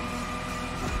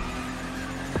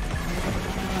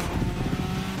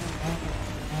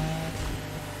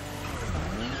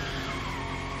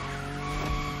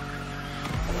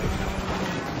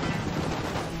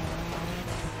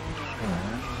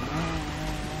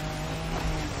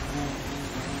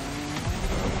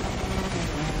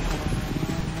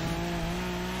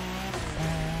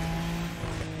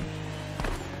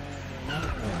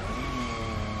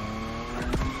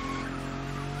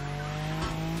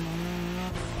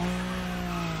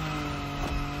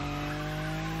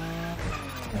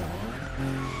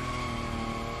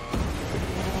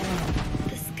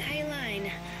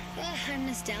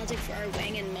 nostalgic for our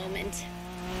Wangan moment.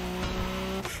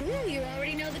 Cool, you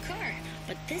already know the car.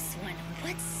 But this one,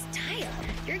 what style?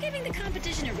 You're giving the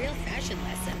competition a real fashion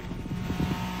lesson.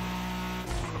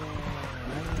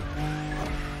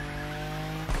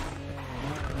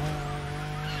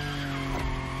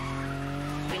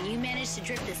 When you manage to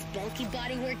drift this bulky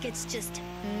bodywork, it's just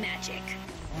magic.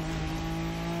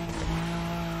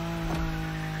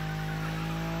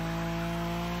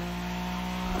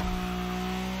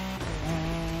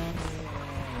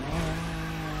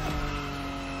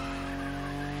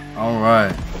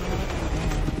 Alright.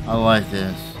 I like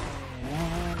this.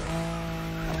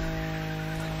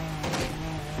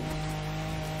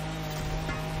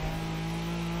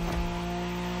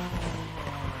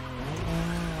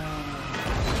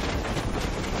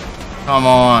 Come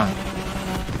on.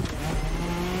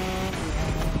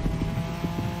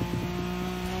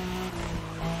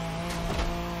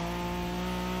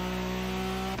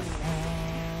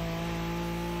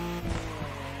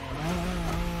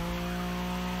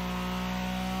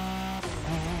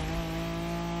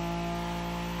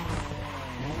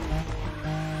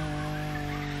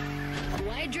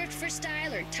 Wide drift for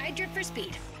style or tight drift for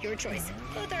speed. Your choice.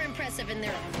 Both are impressive in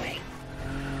their own way.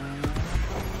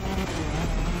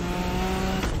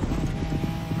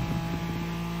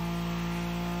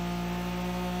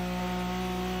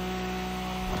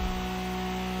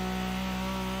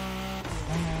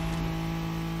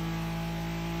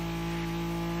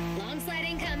 Long slide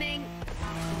incoming.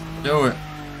 Do it.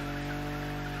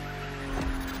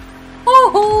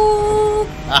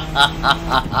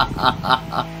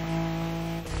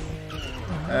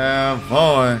 Oh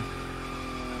boy.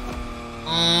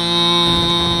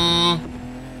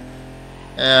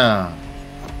 Yeah.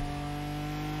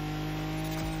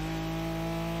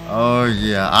 Oh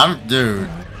yeah. Dude.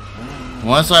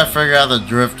 Once I figure out the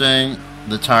drifting,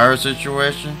 the tire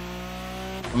situation,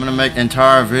 I'm gonna make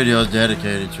entire videos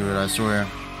dedicated to it, I swear.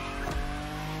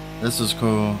 This is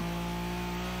cool.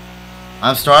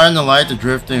 I'm starting to like the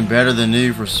drifting better than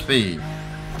Need for Speed.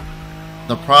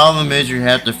 The problem is you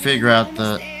have to figure out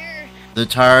the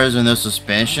tires and the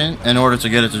suspension in order to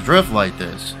get it to drift like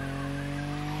this.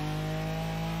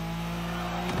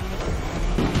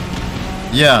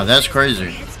 Yeah, that's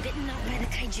crazy.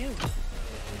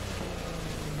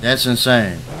 That's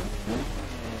insane.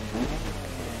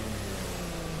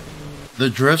 The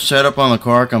drift setup on the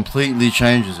car completely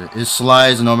changes it. It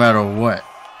slides no matter what.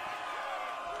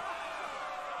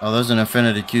 Oh, there's an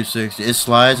Infiniti Q60. It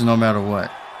slides no matter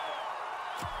what.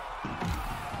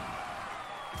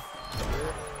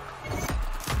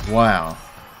 Wow.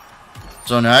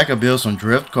 So now I could build some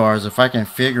drift cars if I can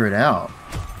figure it out.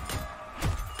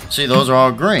 See, those are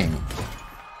all green.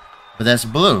 But that's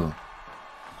blue.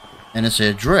 And it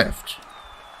said drift.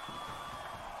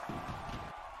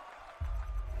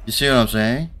 You see what I'm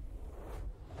saying?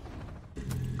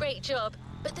 Great job,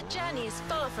 but the journey is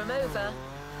far from over.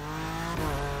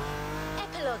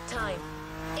 Epilogue time.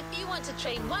 If you want to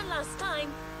train one last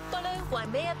time, follow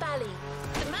Waimea Valley.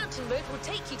 The mountain road will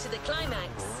take you to the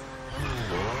climax.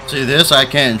 See, this I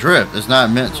can't drift. It's not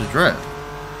meant to drift.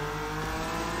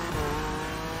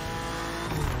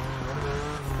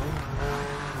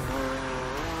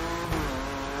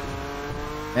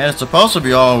 And it's supposed to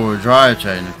be all-wheel drive,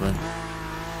 technically.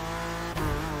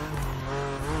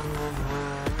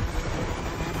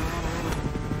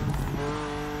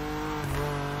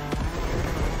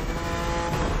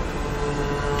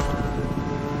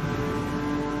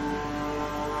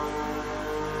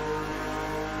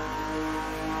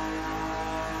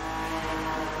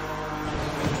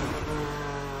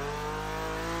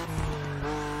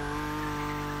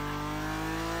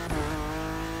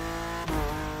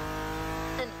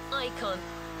 Icon.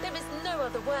 There is no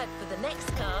other word for the next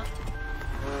car.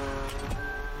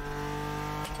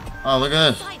 Oh, look at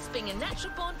this. Besides being a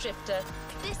natural-born drifter,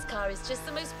 this car is just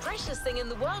the most precious thing in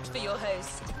the world for your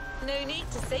host. No need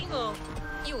to say more.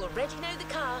 You already know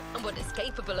the car and what it's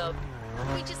capable of.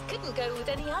 We just couldn't go with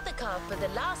any other car for the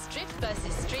last drift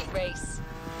versus street race.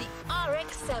 The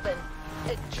RX-7,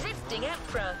 a drifting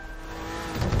emperor.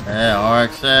 Yeah,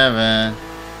 RX-7.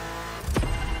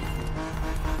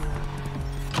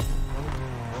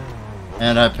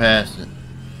 And I passed it.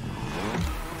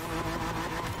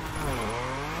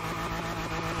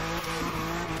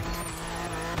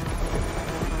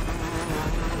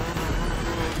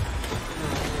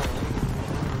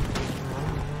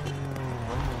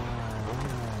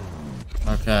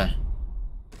 Okay.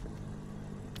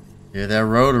 Yeah, that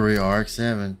rotary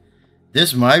RX-7.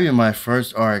 This might be my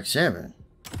first RX-7.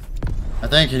 I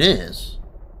think it is.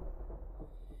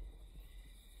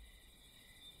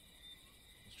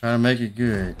 Trying to make it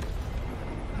good.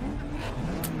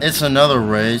 It's another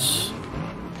race.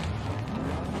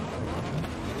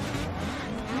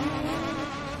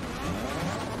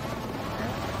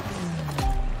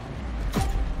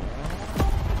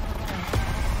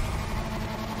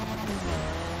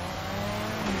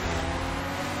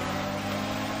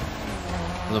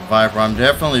 The Viper, I'm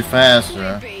definitely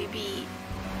faster. Baby,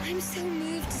 I'm so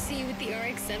moved to see you with the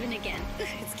RX-7 again.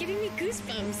 It's giving me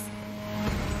goosebumps.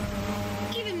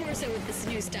 Even more so with this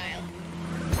new style.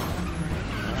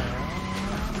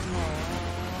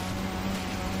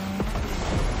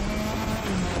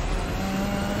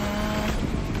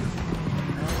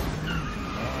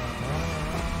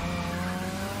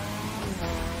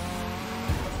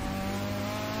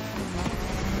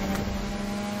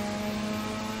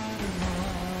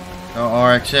 Oh,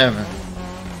 RX-7.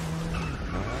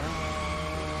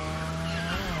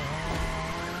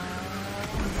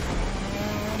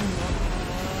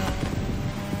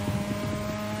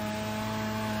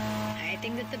 I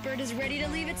think that the bird is ready to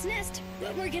leave its nest.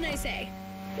 What more can I say?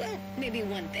 Well, maybe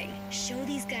one thing. Show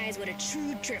these guys what a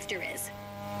true drifter is.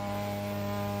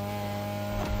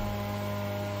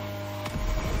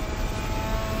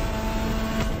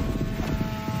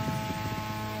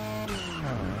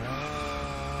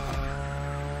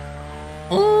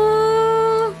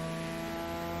 Ooh.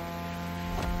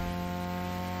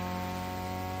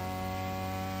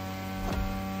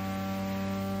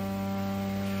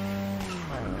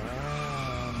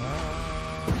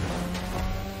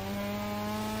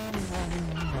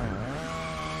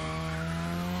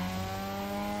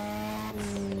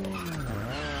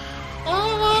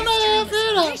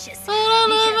 Suspicious. Be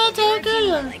careful,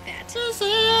 you're like that.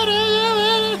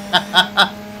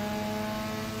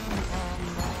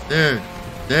 Dude.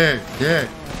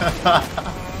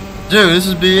 Dude, this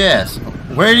is BS.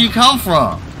 Where did he come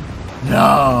from?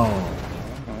 No.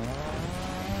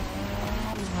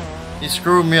 He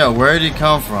screwed me up. Where did he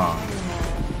come from?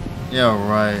 Yeah,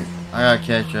 right. I gotta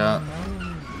catch up.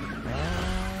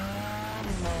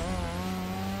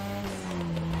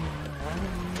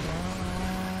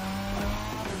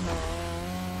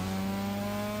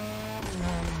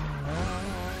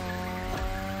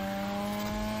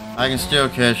 I can still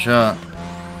catch up.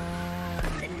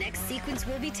 The next sequence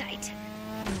will be tight.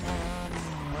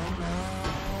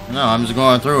 No, I'm just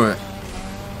going through it.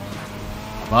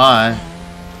 Bye.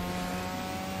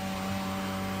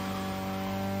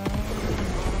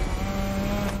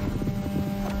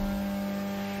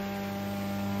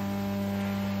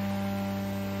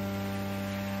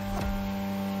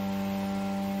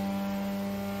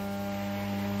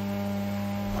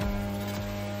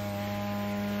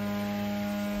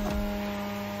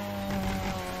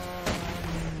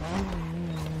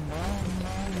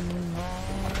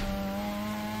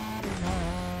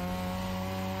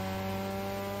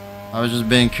 I was just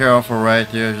being careful right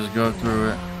there, just go through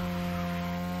it.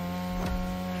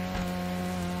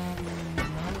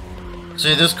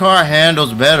 See, this car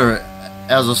handles better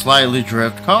as a slightly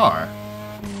drift car.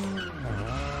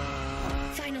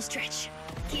 Final stretch.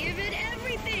 Give it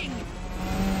everything.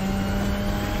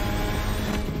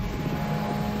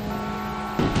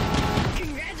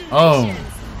 Congratulations. Oh.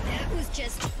 That was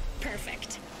just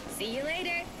perfect. See you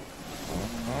later.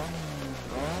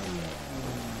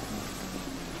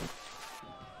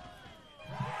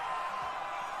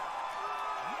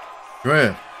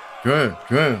 Drift.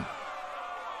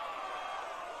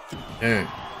 Dig.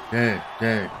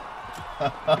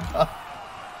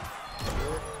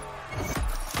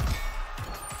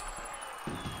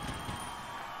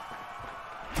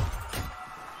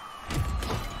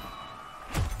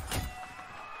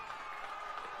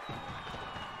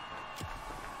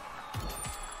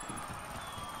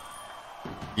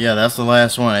 Yeah, that's the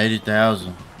last one,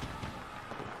 80,000.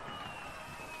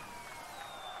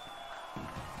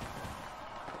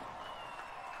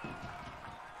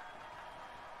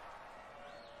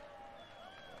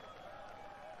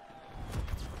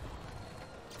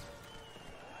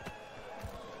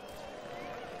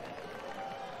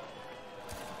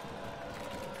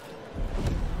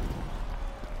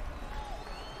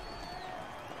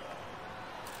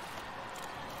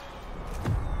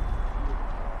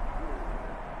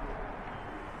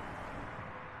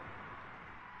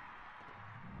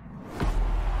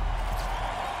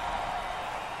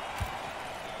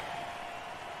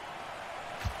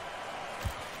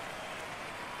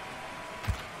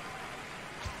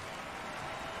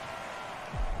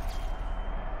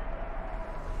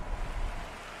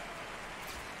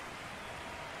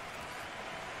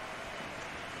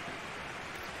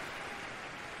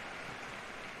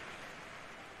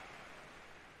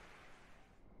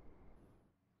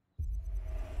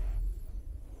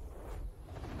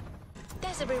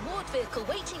 There's a reward vehicle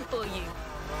waiting for you.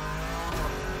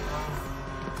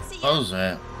 See ya. How's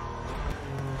that?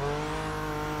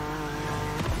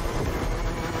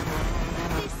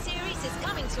 This series is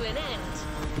coming to an end.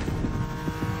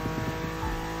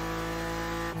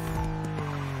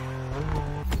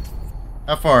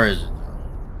 How far is it?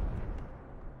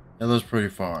 It looks pretty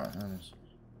far. Let me see.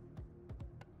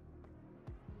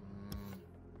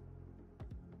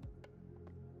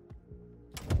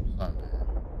 It's not bad.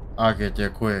 I'll get there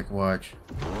quick. Watch.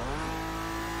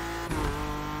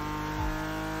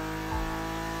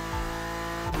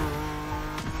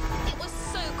 It was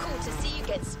so cool to see you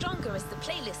get stronger as the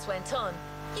playlist went on.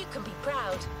 You can be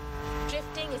proud.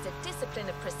 Drifting is a discipline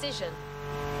of precision.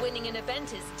 Winning an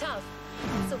event is tough,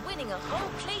 so winning a whole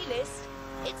playlist,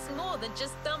 it's more than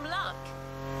just dumb luck.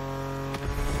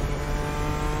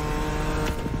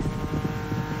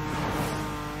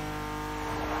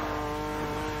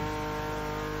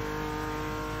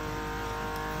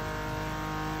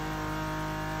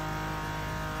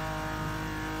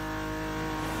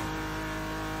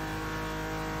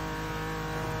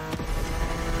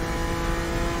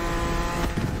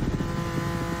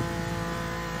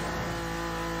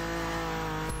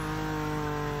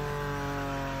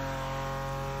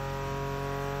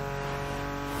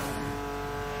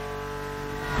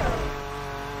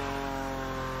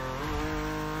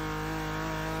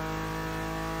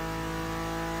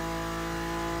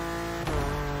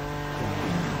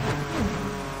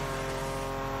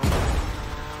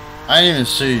 I didn't even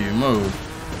see you move.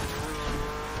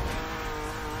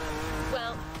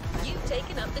 Well, you've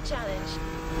taken up the challenge.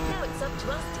 Now it's up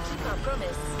to us to keep our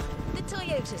promise. The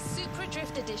Toyota Supra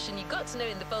Drift Edition you got to know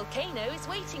in the volcano is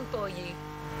waiting for you.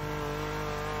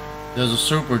 There's a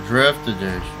Super Drift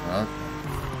Edition. Okay.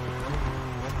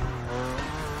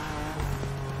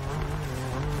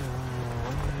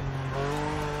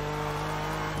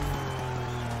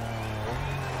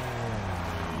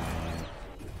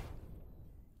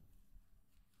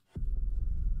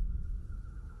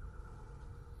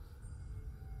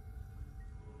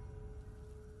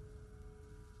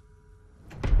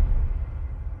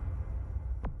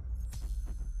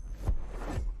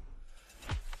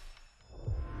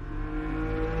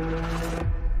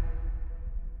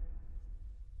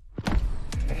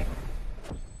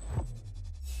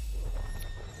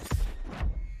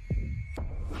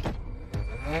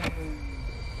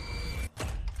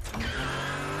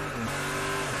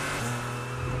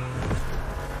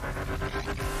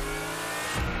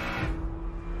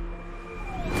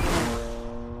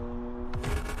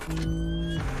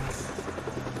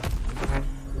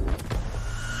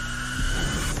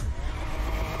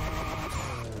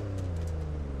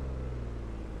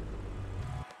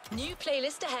 New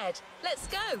playlist ahead. Let's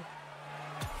go.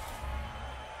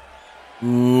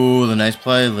 Ooh, the nice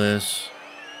playlist.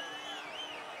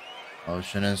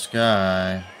 Ocean and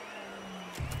sky.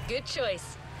 Good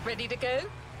choice. Ready to go?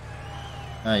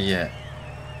 Not yet.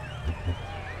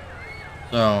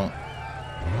 So,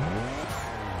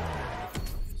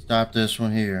 stop this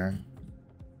one here.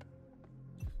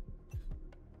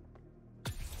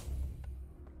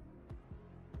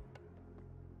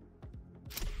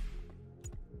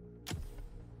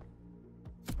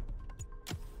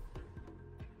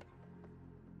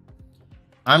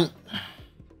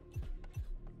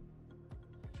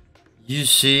 You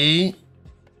see,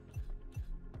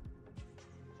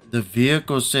 the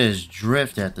vehicle says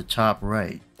drift at the top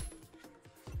right.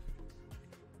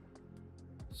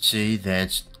 See,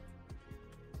 that's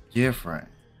different.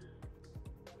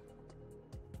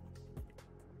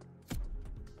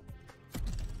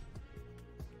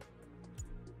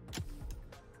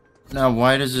 Now,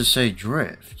 why does it say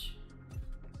drift?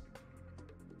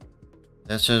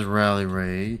 That says rally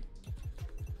raid.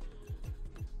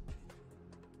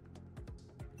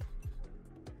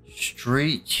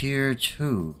 Street tier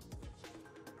 2.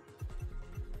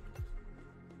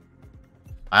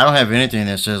 I don't have anything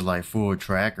that says like full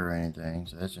track or anything,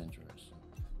 so that's interesting.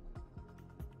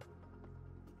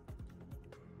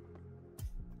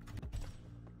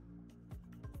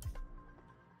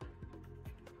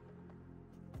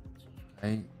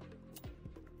 Okay.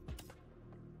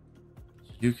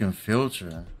 So you can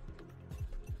filter.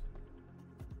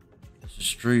 It's a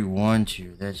street 1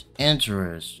 tier. That's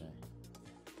interesting.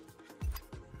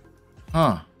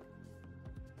 Huh.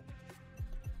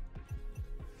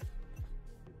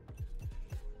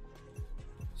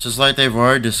 It's just like they've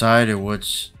already decided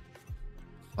what's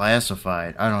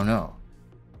classified. I don't know.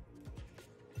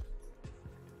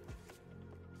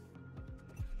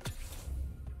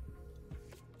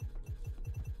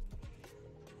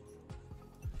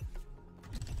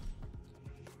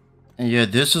 And yeah,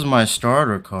 this is my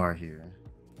starter car here.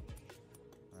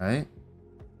 Right?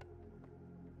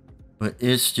 But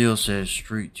it still says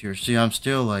street tier. See, I'm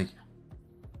still like...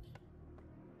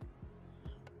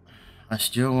 I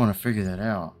still want to figure that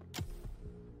out.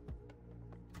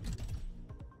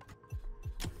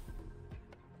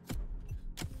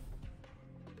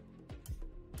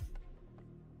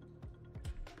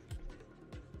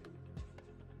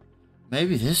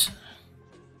 Maybe this...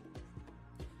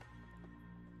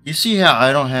 You see how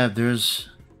I don't have... There's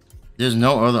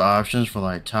no other options for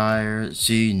like tires.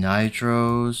 See,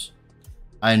 nitros.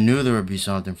 I knew there would be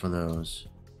something for those.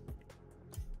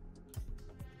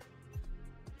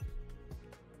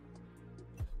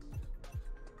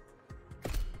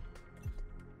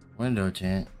 Window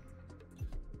tint.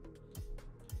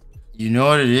 You know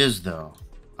what it is though?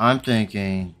 I'm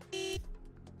thinking...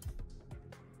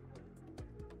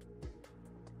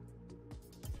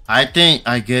 I think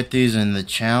I get these in the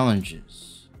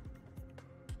challenges.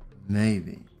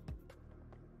 Maybe.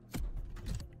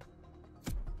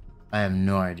 I have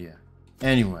no idea.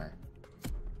 Anyway.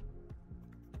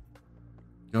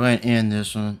 Go ahead and end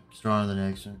this one. Start on the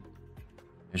next one.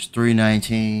 It's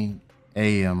 3:19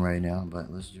 a.m. right now, but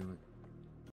let's do it.